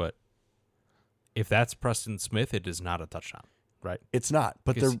here, but if that's Preston Smith, it is not a touchdown, right? It's not.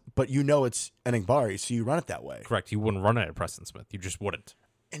 But you know it's Anagbari, so you run it that way. Correct. You wouldn't run it at Preston Smith. You just wouldn't.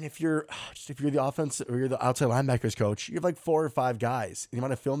 And if you're the offense or you're the outside linebackers coach, you have like 4 or 5 guys. The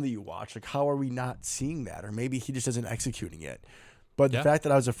amount of film that you watch, like how are we not seeing that? Or maybe he just isn't executing it. But the fact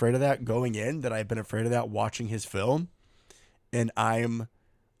that I was afraid of that going in, that I've been afraid of that watching his film, and I'm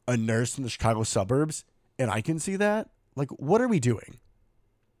a nurse in the Chicago suburbs, and I can see that, like, what are we doing?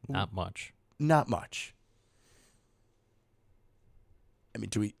 Not much. Not much. I mean,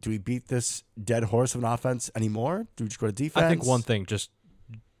 do we beat this dead horse of an offense anymore? Do we just go to defense? I think one thing, just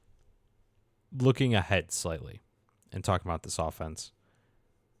looking ahead slightly and talking about this offense,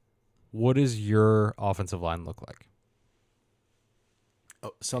 what does your offensive line look like?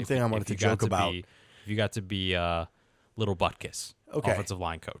 Oh, something I wanted to joke about. If you got to be Little Butkus, offensive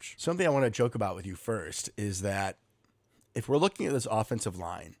line coach. Something I want to joke about with you first is that if we're looking at this offensive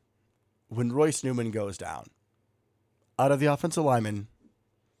line, when Royce Newman goes down, out of the offensive linemen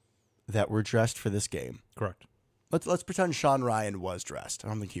that were dressed for this game, correct. Let's pretend Sean Ryan was dressed. I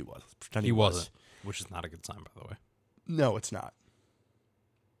don't think he was. Let's pretend he wasn't, which is not a good sign, by the way. No, it's not.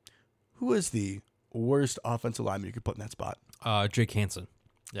 Who is the worst offensive lineman you could put in that spot? Jake Hansen.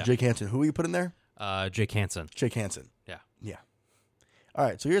 Yeah. Jake Hansen. Who are you put in there? Jake Hansen. Jake Hansen. Yeah. Yeah. All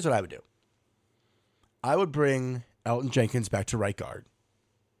right, so here's what I would do. I would bring Elton Jenkins back to right guard.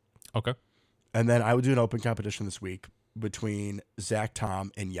 Okay. And then I would do an open competition this week between Zach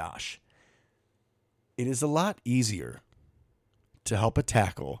Tom and Yash. It is a lot easier to help a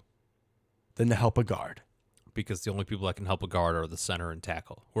tackle than to help a guard. Because the only people that can help a guard are the center and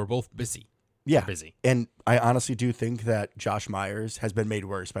tackle, who are both busy. Yeah. They're busy. And I honestly do think that Josh Myers has been made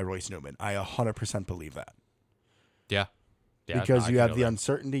worse by Royce Newman. I 100% believe that. Yeah. Because no, you I have feel the that.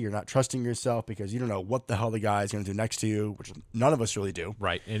 uncertainty. You're not trusting yourself because you don't know what the hell the guy is going to do next to you, which none of us really do.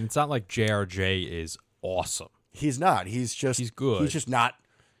 Right. And it's not like JRJ is awesome. He's not. He's good. He's just not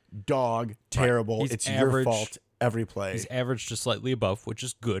dog terrible. He's It's average. your fault every play. He's averaged just slightly above, which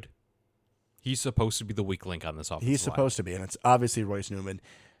is good. He's supposed to be the weak link on this offensive He's supposed to be, and it's obviously Royce Newman.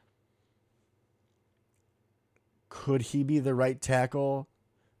 Could he be the right tackle?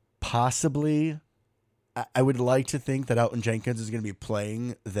 Possibly. I would like to think that Elton Jenkins is going to be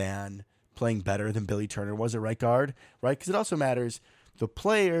playing better than Billy Turner was at right guard, right? Because it also matters the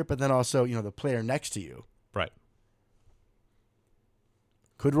player, but then also the player next to you. Right.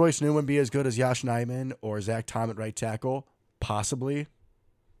 Could Royce Newman be as good as Yosh Nijman or Zach Tom at right tackle? Possibly.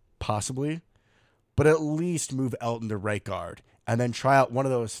 But at least move Elton to right guard and then try out one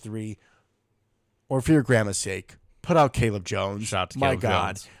of those three. Or for your grandma's sake, put out Caleb Jones. Shout out to My Caleb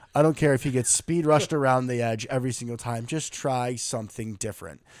God. Jones. I don't care if he gets speed rushed around the edge every single time. Just try something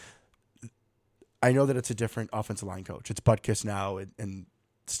different. I know that it's a different offensive line coach. It's Butkus now, and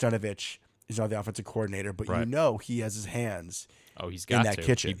Stanovich is now the offensive coordinator, but Right. he has his hands Oh, he's got that to.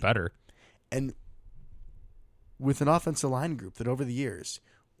 kitchen. He better. And with an offensive line group that over the years,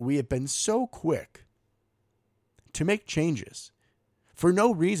 we have been so quick to make changes for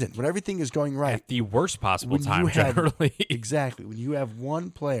no reason when everything is going right. At the worst possible When time, you have- generally. Exactly. When you have one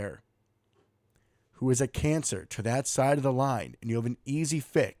player who is a cancer to that side of the line and you have an easy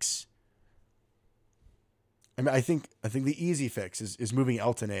fix. I mean, I think the easy fix is moving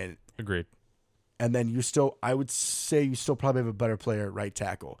Elton in. Agreed. And then I would say you still probably have a better player at right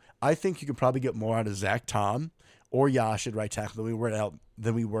tackle. I think you could probably get more out of Zach Tom or Yosh at right tackle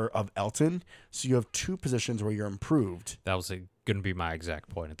than we were of Elton. So you have two positions where you're improved. That was going to be my exact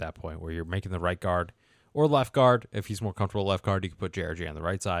point at that point, where you're making the right guard or left guard. If he's more comfortable left guard, you can put JRJ on the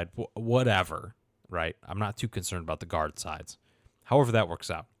right side. Whatever, right? I'm not too concerned about the guard sides. However that works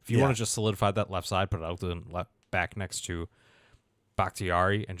out. If you Yeah. want to just solidify that left side, put Elton back next to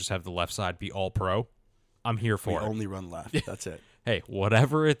Bakhtiari and just have the left side be all pro, I'm here We for it. only run left. That's it. Hey,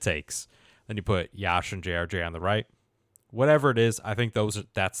 whatever it takes. Then you put Yosh and JRJ on the right. Whatever it is, I think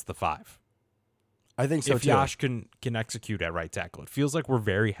that's the five. I think so If too. Yosh can execute at right tackle. It feels like we're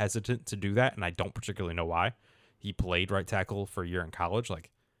very hesitant to do that, and I don't particularly know why. He played right tackle for a year in college.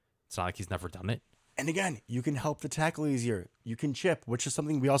 Like, it's not like he's never done it. And again, you can help the tackle easier. You can chip, which is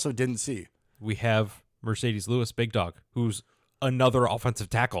something we also didn't see. We have Mercedes Lewis, big dog, who's another offensive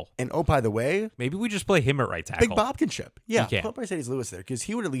tackle. And oh, by the way, Maybe we just play him at right tackle. Big Bob can chip. Yeah, He can. put Mercedes Lewis there because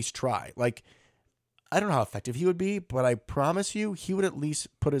he would at least try. Like, I don't know how effective he would be, but I promise you, he would at least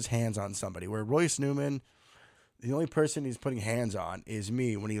put his hands on somebody. Where Royce Newman, the only person he's putting hands on is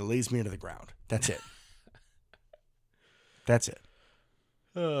me when he lays me into the ground. That's it. That's it.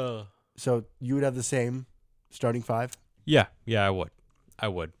 So you would have the same starting five? Yeah, I would.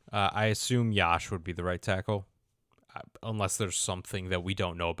 I assume Yosh would be the right tackle, unless there's something that we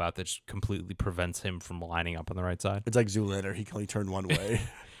don't know about that just completely prevents him from lining up on the right side. It's like Zoolander. He can only turn one way.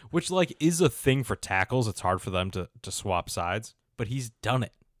 Which, like, is a thing for tackles. It's hard for them to swap sides, but he's done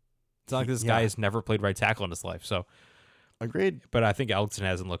it. It's not like this guy Yeah. has never played right tackle in his life. So, Agreed. but I think Elton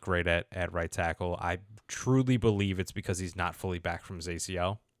hasn't looked great at right tackle. I truly believe it's because he's not fully back from his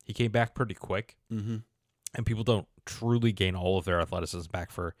ACL. He came back pretty quick, Mm-hmm. and people don't truly gain all of their athleticism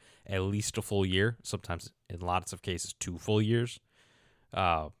back for at least a full year. Sometimes, in lots of cases, 2 full years.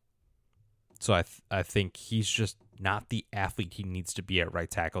 So I think he's just not the athlete he needs to be at right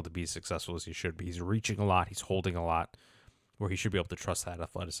tackle to be as successful as he should be. He's reaching a lot. He's holding a lot, where he should be able to trust that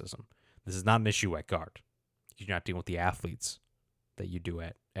athleticism. This is not an issue at guard. You're not dealing with the athletes that you do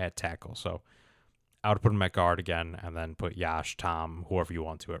at tackle. So I would put him at guard again, and then put Yosh, Tom, whoever you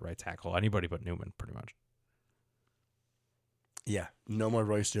want to at right tackle. Anybody but Newman, pretty much. Yeah. No more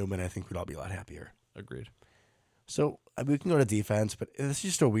Royce Newman. I think we'd all be a lot happier. Agreed. So we can go to defense, but this is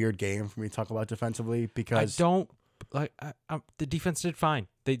just a weird game for me to talk about defensively because the defense did fine.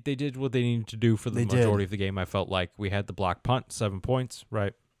 They did what they needed to do for the They did. majority of the game. I felt like we had the block punt, 7 points,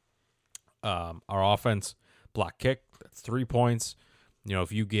 right? Our offense block kick, that's 3 points. You know,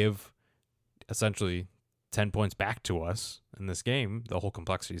 if you give essentially 10 points back to us in this game, the whole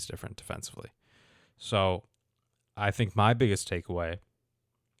complexity is different defensively. So I think my biggest takeaway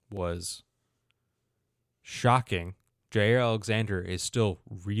was shocking. Jair Alexander is still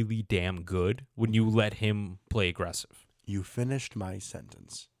really damn good when you let him play aggressive. you finished my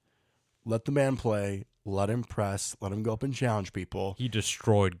sentence. Let the man play. let him press, let him go up and challenge people. He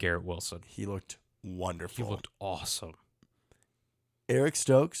destroyed Garrett Wilson. He looked wonderful. He looked awesome. Eric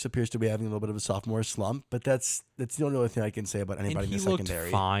Stokes appears to be having a little bit of a sophomore slump, but that's the only other thing I can say about anybody And in he the looked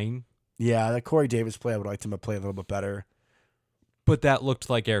secondary. fine, Yeah, that Corey Davis play, I would like him to play a little bit better. but that looked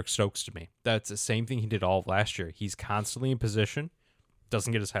like Eric Stokes to me. That's the same thing he did all of last year. He's constantly in position,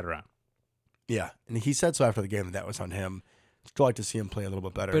 doesn't get his head around. Yeah, and he said so after the game that was on him. Still like to see him play a little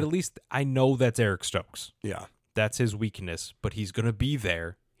bit better. But at least I know that's Eric Stokes. Yeah. That's his weakness, but he's going to be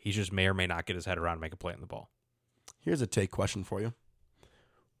there. He just may or may not get his head around and make a play on the ball. Here's a take question for you.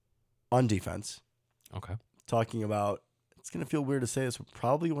 On defense, Okay. talking about, it's going to feel weird to say this, but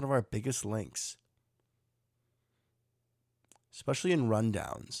probably one of our biggest links, especially in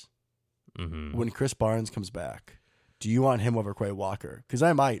rundowns. Mm-hmm. When Chris Barnes comes back, do you want him over Quay Walker? Because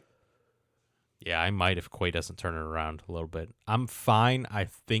I might. Yeah, I might if Quay doesn't turn it around a little bit. I'm fine, I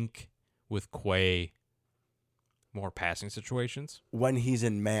think, with Quay more passing situations. When he's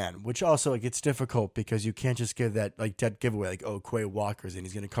in man, which also like it's difficult because you can't just give that like dead giveaway like, oh, Quay Walker's in,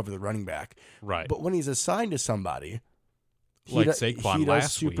 he's going to cover the running back. Right. But when he's assigned to somebody, Like he Saquon does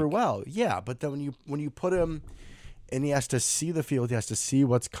last super week. well. Yeah, but then when you put him and he has to see the field, he has to see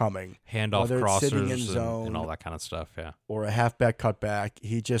what's coming, Handoff whether it's sitting in crossers zone and all that kind of stuff, yeah. or a halfback cutback.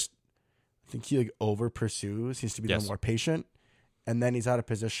 I think he like over pursues. He needs to be a Yes. little more patient, and then he's out of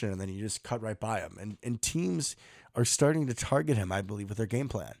position, and then you just cut right by him. And teams are starting to target him, I believe, with their game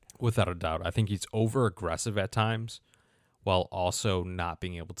plan. Without a doubt. I think he's over aggressive at times while also not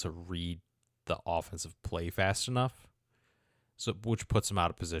being able to read the offensive play fast enough. So which puts him out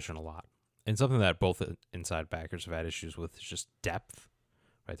of position a lot. And something that both inside backers have had issues with is just depth.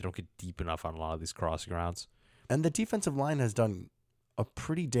 Right? They don't get deep enough on a lot of these crossing routes. And the defensive line has done a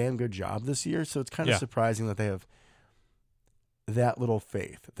pretty damn good job this year, so it's kind of Yeah. surprising that they have that little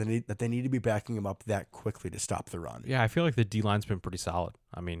faith that they need to be backing him up that quickly to stop the run. Yeah, I feel like the D-line's been pretty solid.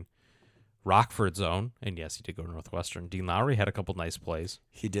 I mean, Rockford's own, and yes, he did go to Northwestern. Dean Lowry had a couple nice plays.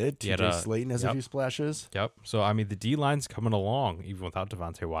 He did. He had TJ Slayton has a yep. few splashes. Yep. So, I mean, the D-line's coming along, even without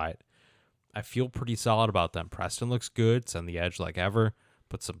Devontae Wyatt. I feel pretty solid about them. Preston looks good. It's on the edge like ever.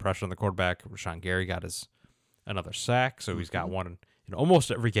 Put some pressure on the quarterback. Rashawn Gary got another sack, so he's got one in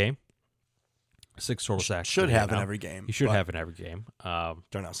almost every game. 6 total sacks. Should have in now. every game. He should but have in every game.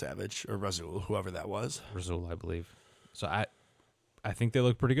 Darnell Savage or Razul, whoever that was. Razul, I believe. So I think they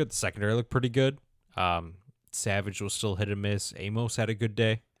look pretty good. The secondary looked pretty good. Savage was still hit and miss. Amos had a good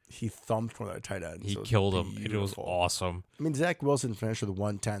day. He thumped one of the tight ends. He It was killed him. It was beautiful. awesome. I mean, Zach Wilson finished with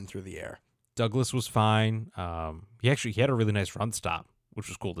 110 through the air. Douglas was fine. He had a really nice run stop, which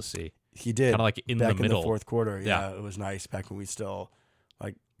was cool to see. He did. Kind of like in back the middle. in the fourth quarter. Yeah. Yeah, it was nice back when we still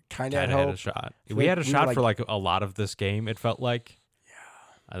like kind of Kinda had had hope. a shot. I We feel had a like we shot were for like a lot of this game, it felt like. Yeah.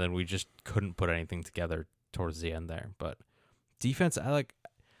 And then we just couldn't put anything together towards the end there. But defense,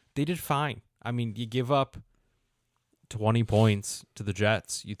 they did fine. I mean, you give up 20 points to the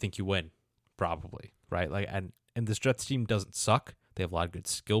Jets, you think you win, probably, right? Like, and this Jets team doesn't suck. They have a lot of good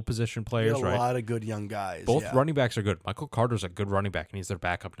skill position We players, had a right? lot of good young guys. Both yeah. running backs are good. Michael Carter's a good running back, and he's their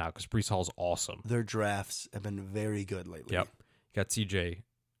backup now because Brees Hall's awesome. Their drafts have been very good lately. Yep. Got CJ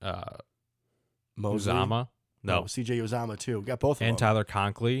Mosley. Uzama. No. CJ Uzama too. We got both of And them. Tyler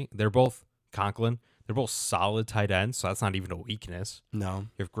Conklin. They're both solid tight ends, so that's not even a weakness. No,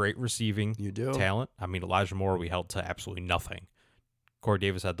 You have great receiving you do. talent. I mean, Elijah Moore, we held to absolutely nothing. Corey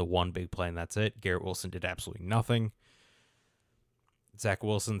Davis had the one big play, and that's it. Garrett Wilson did absolutely nothing. Zach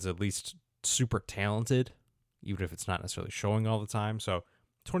Wilson's at least super talented, even if it's not necessarily showing all the time. So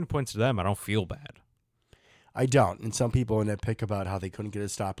 20 points to them, I don't feel bad. I don't. And some people nitpick about how they couldn't get a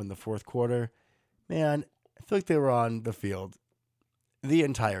stop in the fourth quarter. Man, I feel like they were on the field the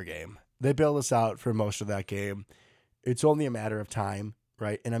entire game. They bailed us out for most of that game. It's only a matter of time,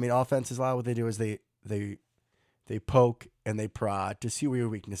 right? And I mean, offenses, a lot of what they do is they poke and they prod to see where your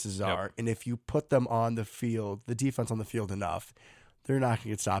weaknesses are. And if you put them on the field, the defense on the field enough, they're not going to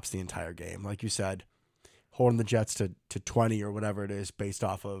get stops the entire game. Like you said, holding the Jets to 20 or whatever it is based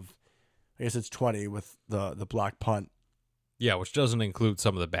off of, I guess it's 20 with the block punt. Yeah, which doesn't include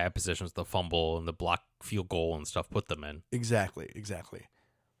some of the bad positions, the fumble and the block field goal and stuff, put them in. Exactly.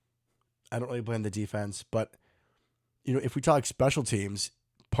 I don't really blame the defense, but if we talk special teams,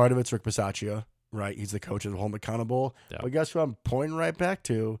 part of it's Rick Bisaccia, right? He's the coach of the home accountable. Yeah. But guess who I'm pointing right back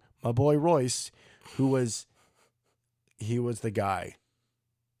to? My boy Royce, he was the guy.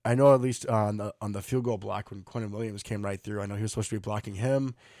 I know at least on the field goal block when Quentin Williams came right through. I know he was supposed to be blocking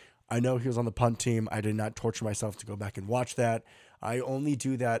him. I know he was on the punt team. I did not torture myself to go back and watch that. I only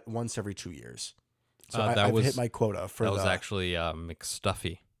do that once every 2 years. So I've hit my quota for that was actually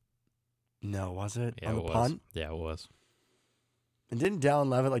McStuffy. No, was it? Yeah, On the it was. punt? Yeah, it was. And didn't Dallin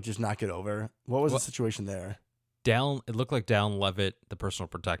Levitt like just knock it over? What was Well- the situation there? It looked like Dallin Levitt, the personal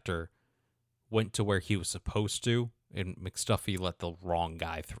protector, went to where he was supposed to, and McStuffy let the wrong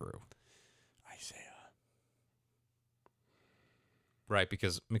guy through. Isaiah. Right,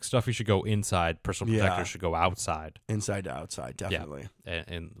 because McStuffy should go inside, personal protector Yeah. should go outside, Inside to outside, definitely.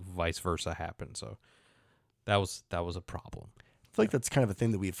 and vice versa happened. So that was a problem. I feel like that's kind of a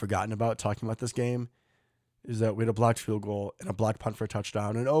thing that we've forgotten about talking about this game, is that we had a blocked field goal and a blocked punt for a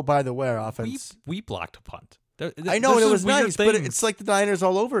touchdown. And oh, by the way, our offense. We blocked a punt. I know, and This it is was weird nice, but things. it's like the Niners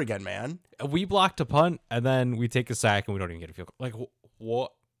all over again, man. We blocked a punt, and then we take a sack, and we don't even get a field goal. Like,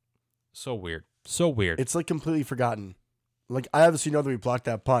 what? So weird. So weird. It's like completely forgotten. Like, I obviously know that we blocked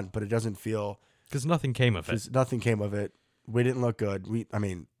that punt, but it doesn't feel. Because nothing came of it. Nothing came of it. We didn't look good. We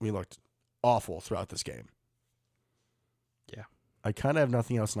looked awful throughout this game. Yeah. I kind of have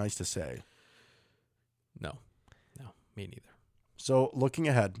nothing else nice to say. No, me neither. So, looking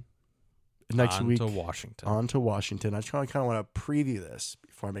ahead, next On week, to Washington. on to Washington. I just kind of want to preview this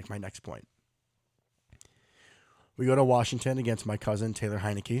before I make my next point. We go to Washington against my cousin, Taylor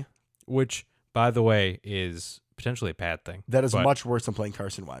Heineke. Which, by the way, is potentially a bad thing. That is But, much worse than playing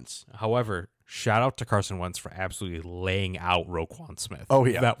Carson Wentz. However, shout out to Carson Wentz for absolutely laying out Roquan Smith. Oh,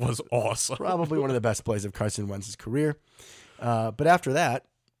 yeah. That was awesome. Probably one of the best plays of Carson Wentz's career. But after that,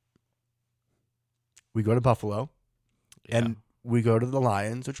 we go to Buffalo. Yeah. And we go to the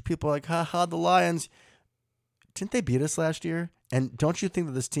Lions, which people are like, haha, the Lions. Didn't they beat us last year? And don't you think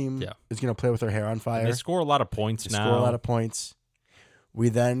that this team Yeah. is going to play with their hair on fire? And they score a lot of points They now. score a lot of points. We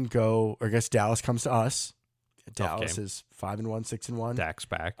then go, or I guess Dallas comes to us. Tough Dallas game. is 5-1, 6-1. Dak's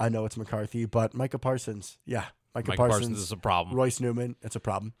back. I know it's McCarthy, but Micah Parsons. Yeah, Micah Mike Parsons. Parsons is a problem. Royce Newman. It's a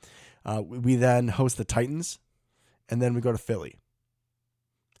problem. We then host the Titans, and then we go to Philly,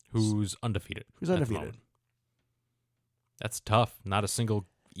 Who's undefeated. who's at the undefeated. moment. That's tough. Not a single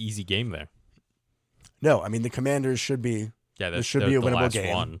easy game there. No, I mean, the Commanders should be. Yeah, This should be a the winnable last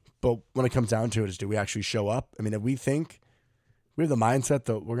game. one. But when it comes down to it, is do we actually show up? I mean, if we think we have the mindset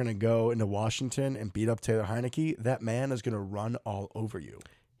that we're going to go into Washington and beat up Taylor Heineke, that man is going to run all over you.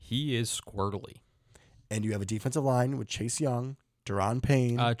 He is squirtly. And you have a defensive line with Chase Young, Deron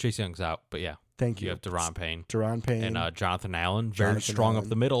Payne. Chase Young's out, but yeah. Thank you. You have Deron Payne. Deron Payne. And Jonathan Allen, very Jonathan strong Allen. up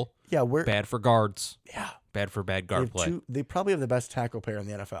the middle. yeah, we're Bad for guards. yeah. Bad for bad They, guard have play. they probably have the best tackle player in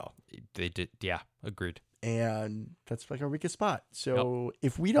the NFL. They did, yeah, agreed. And that's like our weakest spot. So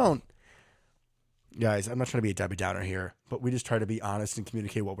if we don't, guys, I'm not trying to be a Debbie Downer here, but we just try to be honest and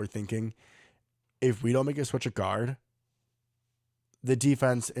communicate what we're thinking. If we don't make a switch at guard, the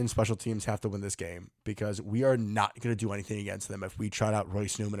defense and special teams have to win this game because we are not going to do anything against them if we trot out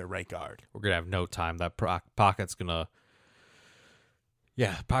Royce Newman at right guard. We're gonna have no time. That pocket's gonna,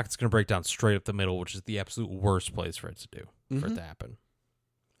 pocket's gonna break down straight up the middle, which is the absolute worst place for it to do, for it to happen.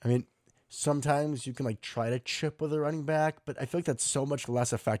 I mean, sometimes you can like try to chip with a running back, but I feel like that's so much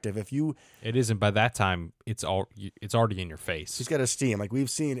less effective. If you, It isn't. By that time, it's already in your face. he's got a steam. Like we've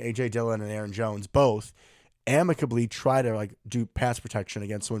seen AJ Dillon and Aaron Jones both amicably try to like do pass protection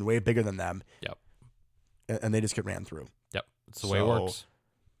against someone way bigger than them. Yep. And they just get ran through. Yep, it's the way it So, works.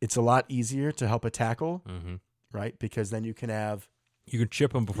 It's a lot easier to help a tackle, Mm-hmm. right? Because then you can have You can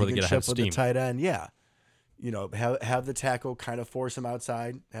chip them before you they can get ahead of chip with the steam. tight end. Yeah. You know, have the tackle kind of force him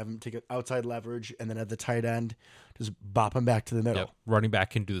outside, have him take outside leverage, and then have the tight end just bop him back to the middle. Yep. Running back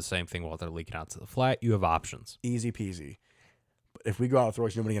can do the same thing while they're leaking out to the flat. You have options. Easy peasy. But if we go out with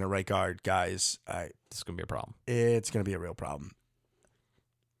Royce Newman in a right guard, guys, This is gonna be a problem. it's going to be a real problem.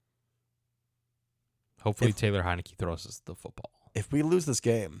 Hopefully, Taylor Heineke throws us the football If we lose this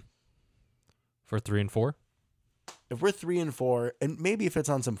game, for 3 and 4. if we're 3-4, and maybe if it's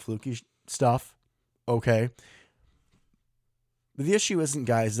on some fluky stuff, okay. But the issue isn't,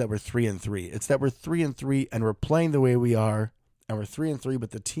 guys, that we're 3-3. It's that we're 3-3 and we're playing the way we are, and we're 3-3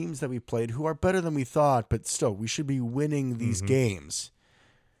 with the teams that we played who are better than we thought, but still, we should be winning these games.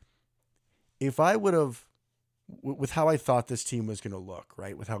 If I would have, with how I thought this team was going to look,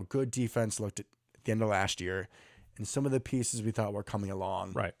 right, with how good defense looked at the end of last year, and some of the pieces we thought were coming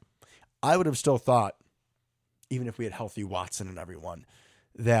along, Right. I would have still thought, even if we had healthy Watson and everyone,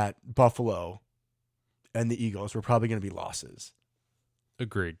 that Buffalo and the Eagles were probably going to be losses.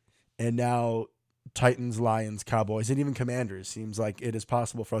 Agreed. And now Titans, Lions, Cowboys, and even Commanders seems like it is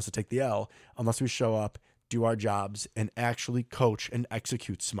possible for us to take the L unless we show up, do our jobs, and actually coach and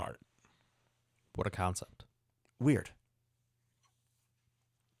execute smart. What a concept. Weird.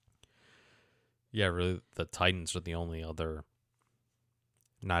 Yeah, really, the Titans are the only other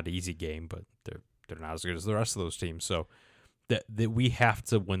not easy game, but they're not as good as the rest of those teams. So that we have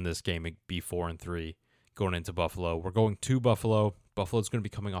to win this game and be 4-3 going into Buffalo. We're going to Buffalo. Buffalo's going to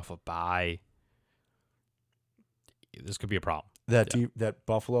be coming off a bye. This could be a problem. That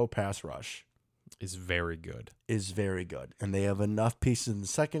Buffalo pass rush Is very good. is very good, and they have enough pieces in the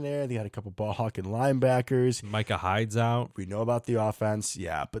secondary. They had a couple ball hawking linebackers. Micah Hyde's out. We know about the offense,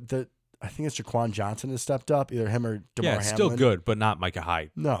 yeah, but I think it's Jaquan Johnson has stepped up, either him or DeMar It's Hamlin. still good, but not Micah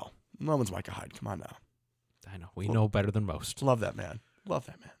Hyde. No one's Micah Hyde. Come on now. I know. We know better than most. Love that man. I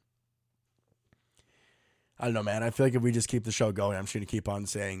don't know, man. I feel like if we just keep the show going, I'm just going to keep on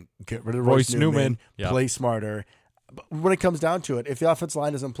saying, get rid of Royce Newman. Yep. Play smarter. But when it comes down to it, if the offensive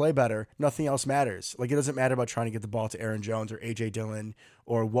line doesn't play better, nothing else matters. Like, it doesn't matter about trying to get the ball to Aaron Jones or A.J. Dillon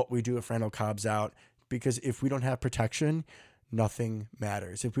or what we do if Randall Cobb's out, because if we don't have protection, nothing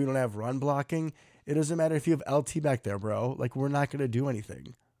matters. If we don't have run blocking, it doesn't matter if you have LT back there, bro. Like, we're not going to do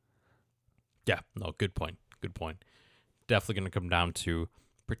anything. Yeah, no, good point. Good point. Definitely going to come down to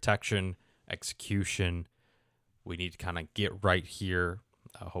protection, execution. We need to kind of get right here.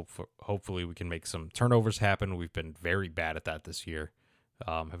 Hopefully we can make some turnovers happen. We've been very bad at that this year.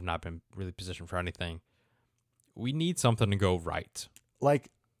 Have not been really positioned for anything. We need something to go right.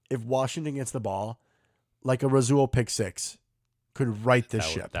 Like, if Washington gets the ball, like a Rasul pick six could right this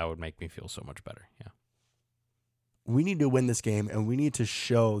ship. That would make me feel so much better. Yeah. We need to win this game, and we need to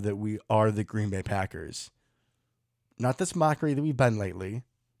show that we are the Green Bay Packers. Not this mockery that we've been lately.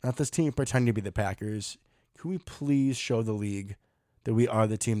 Not this team pretending to be the Packers. Can we please show the league that we are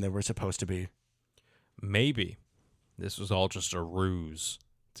the team that we're supposed to be? Maybe this was all just a ruse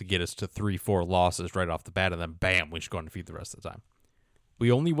to get us to 3-4 losses right off the bat, and then bam, we should go undefeated the rest of the time.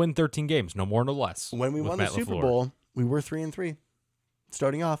 We only win 13 games, no more, no less. When we won the Super Bowl, we were 3-3,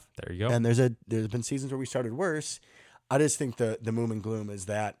 starting off. There you go. And there's been seasons where we started worse. I just think the moom and gloom is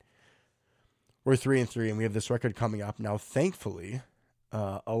that we're 3-3, and we have this record coming up now. Thankfully,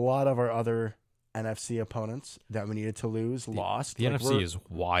 a lot of our other NFC opponents that we needed to lose lost. The NFC is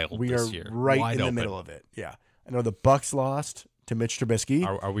wild we this are year. right Wide in the open. middle of it. Yeah, I know the Bucks lost to Mitch Trubisky.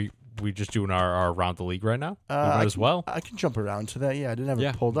 Are we just doing our around the league right now? We might as well. I can jump around to that. Yeah, I didn't have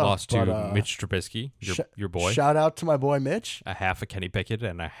it pulled up. Lost to but, Mitch Trubisky, your boy. Shout out to my boy Mitch. A half of Kenny Pickett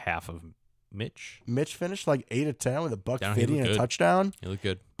and a half of Mitch. Mitch finished like 8 of 10 with a buck Yeah, 50 and a touchdown. He looked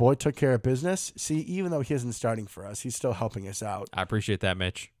good. Boy took care of business. See, even though he isn't starting for us, he's still helping us out. I appreciate that,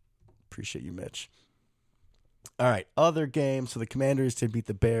 Mitch. Appreciate you, Mitch. All right, other games. So the Commanders did beat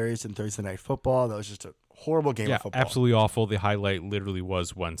the Bears in Thursday Night Football. That was just a horrible game of football. Absolutely awful. The highlight literally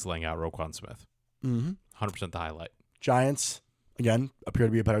was Wentz laying out Roquan Smith. Mm-hmm. 100% the highlight. Giants, again, appear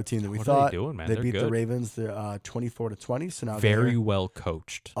to be a better team than we What thought. are they doing, man? They They're beat the good. Ravens 24-20. So now Very they're well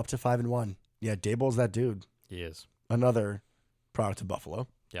coached. up to 5-1. Yeah, Daboll's that dude. He is. Another product of Buffalo.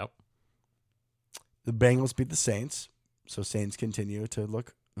 Yep. The Bengals beat the Saints. So Saints continue to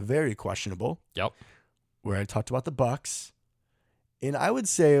look very questionable. Yep. Where I talked about the Bucks. And I would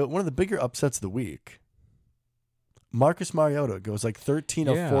say one of the bigger upsets of the week, Marcus Mariota goes like 13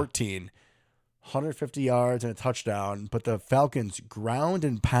 of 14, 150 yards and a touchdown, but the Falcons ground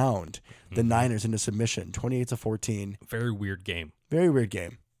and pound the Niners into submission, 28-14. Very weird game. Very weird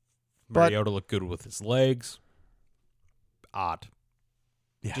game. Mariota looked good with his legs. Odd.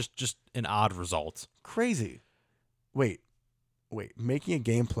 Yeah. Just an odd result. Crazy. Wait. Making a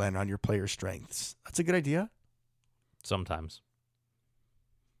game plan on your players' strengths. That's a good idea. Sometimes.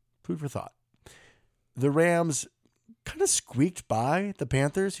 Food for thought. The Rams kind of squeaked by the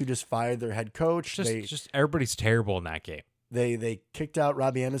Panthers, who just fired their head coach. Just everybody's terrible in that game. They kicked out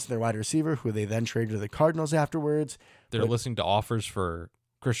Robbie Anderson, their wide receiver, who they then traded to the Cardinals afterwards. They're listening to offers for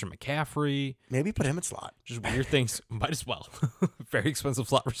Christian McCaffrey. Maybe put him in slot. Just weird things. Might as well. Very expensive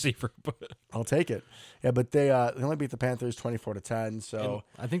slot receiver. But I'll take it. Yeah, but they only beat the Panthers 24-10. So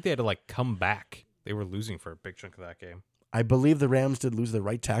I think they had to come back. They were losing for a big chunk of that game. I believe the Rams did lose the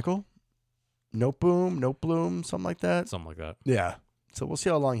right tackle. No boom, no bloom, something like that. Something like that. Yeah. So we'll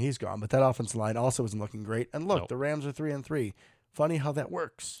see how long he's gone. But that offensive line also isn't looking great. And look, Nope. the Rams are 3-3. Funny how that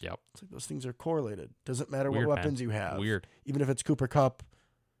works. Yep. It's like those things are correlated. Doesn't matter Weird, what man. weapons you have. Weird. Even if it's Cooper Kupp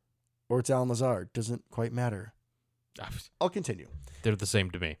or it's Alan Lazard, doesn't quite matter. I'll continue. They're the same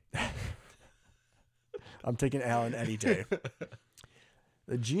to me. I'm taking Allen any day.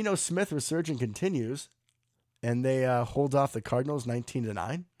 The Geno Smith resurgence continues, and they hold off the Cardinals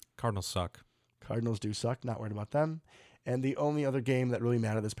 19-9. Cardinals suck. Cardinals do suck. Not worried about them. And the only other game that really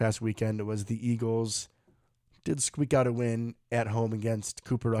mattered this past weekend was the Eagles did squeak out a win at home against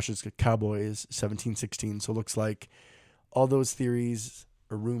Cooper Rush's Cowboys 17-16. So it looks like all those theories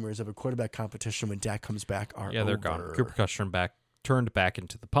or rumors of a quarterback competition when Dak comes back are Yeah, they're over. gone. Cooper Kupp turned back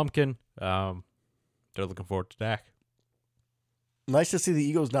into the pumpkin. They're looking forward to Dak. Nice to see the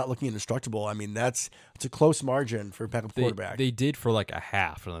Eagles not looking indestructible. I mean, it's a close margin for a backup quarterback. They did for like a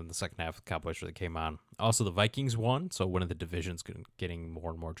half, and then the second half, the Cowboys really came on. Also, the Vikings won, so one of the divisions getting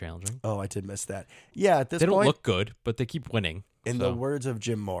more and more challenging. Oh, I did miss that. Yeah, at this They point, don't look good, but they keep winning. in so. the words of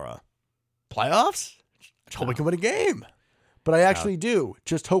Jim Mora, playoffs? I hope we No. can win a game. But I actually do.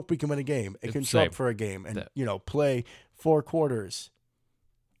 Just hope we can win a game. It can show Same. up for a game and, That- play 4 quarters.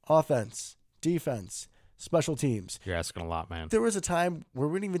 Offense, defense, special teams. You're asking a lot, man. There was a time where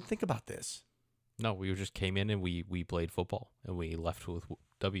we didn't even think about this. No, we just came in and we played football, and we left with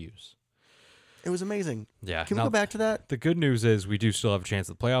W's. It was amazing. Yeah. Can we now, go back to that? The good news is we do still have a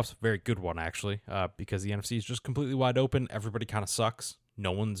chance at the playoffs. Very good one, actually, because the NFC is just completely wide open. Everybody kind of sucks.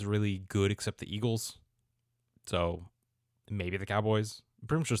 No one's really good except the Eagles. So maybe the Cowboys.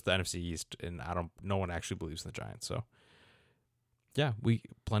 Pretty much just the NFC East, and no one actually believes in the Giants. So yeah,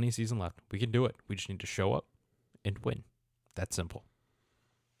 plenty of season left. We can do it. We just need to show up and win. That's simple.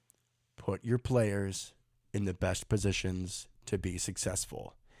 Put your players in the best positions to be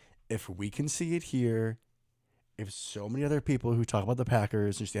successful. If we can see it here, if so many other people who talk about the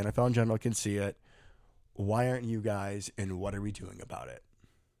Packers and just the NFL in general can see it, why aren't you guys, and what are we doing about it?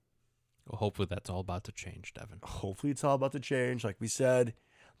 Well, hopefully that's all about to change, Devin. Hopefully it's all about to change. Like we said,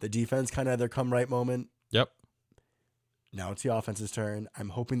 the defense kind of had their come right moment. Yep. Now it's the offense's turn. I'm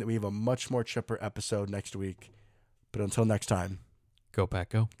hoping that we have a much more chipper episode next week. But until next time, Go Pack,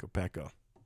 go. go Pack, go.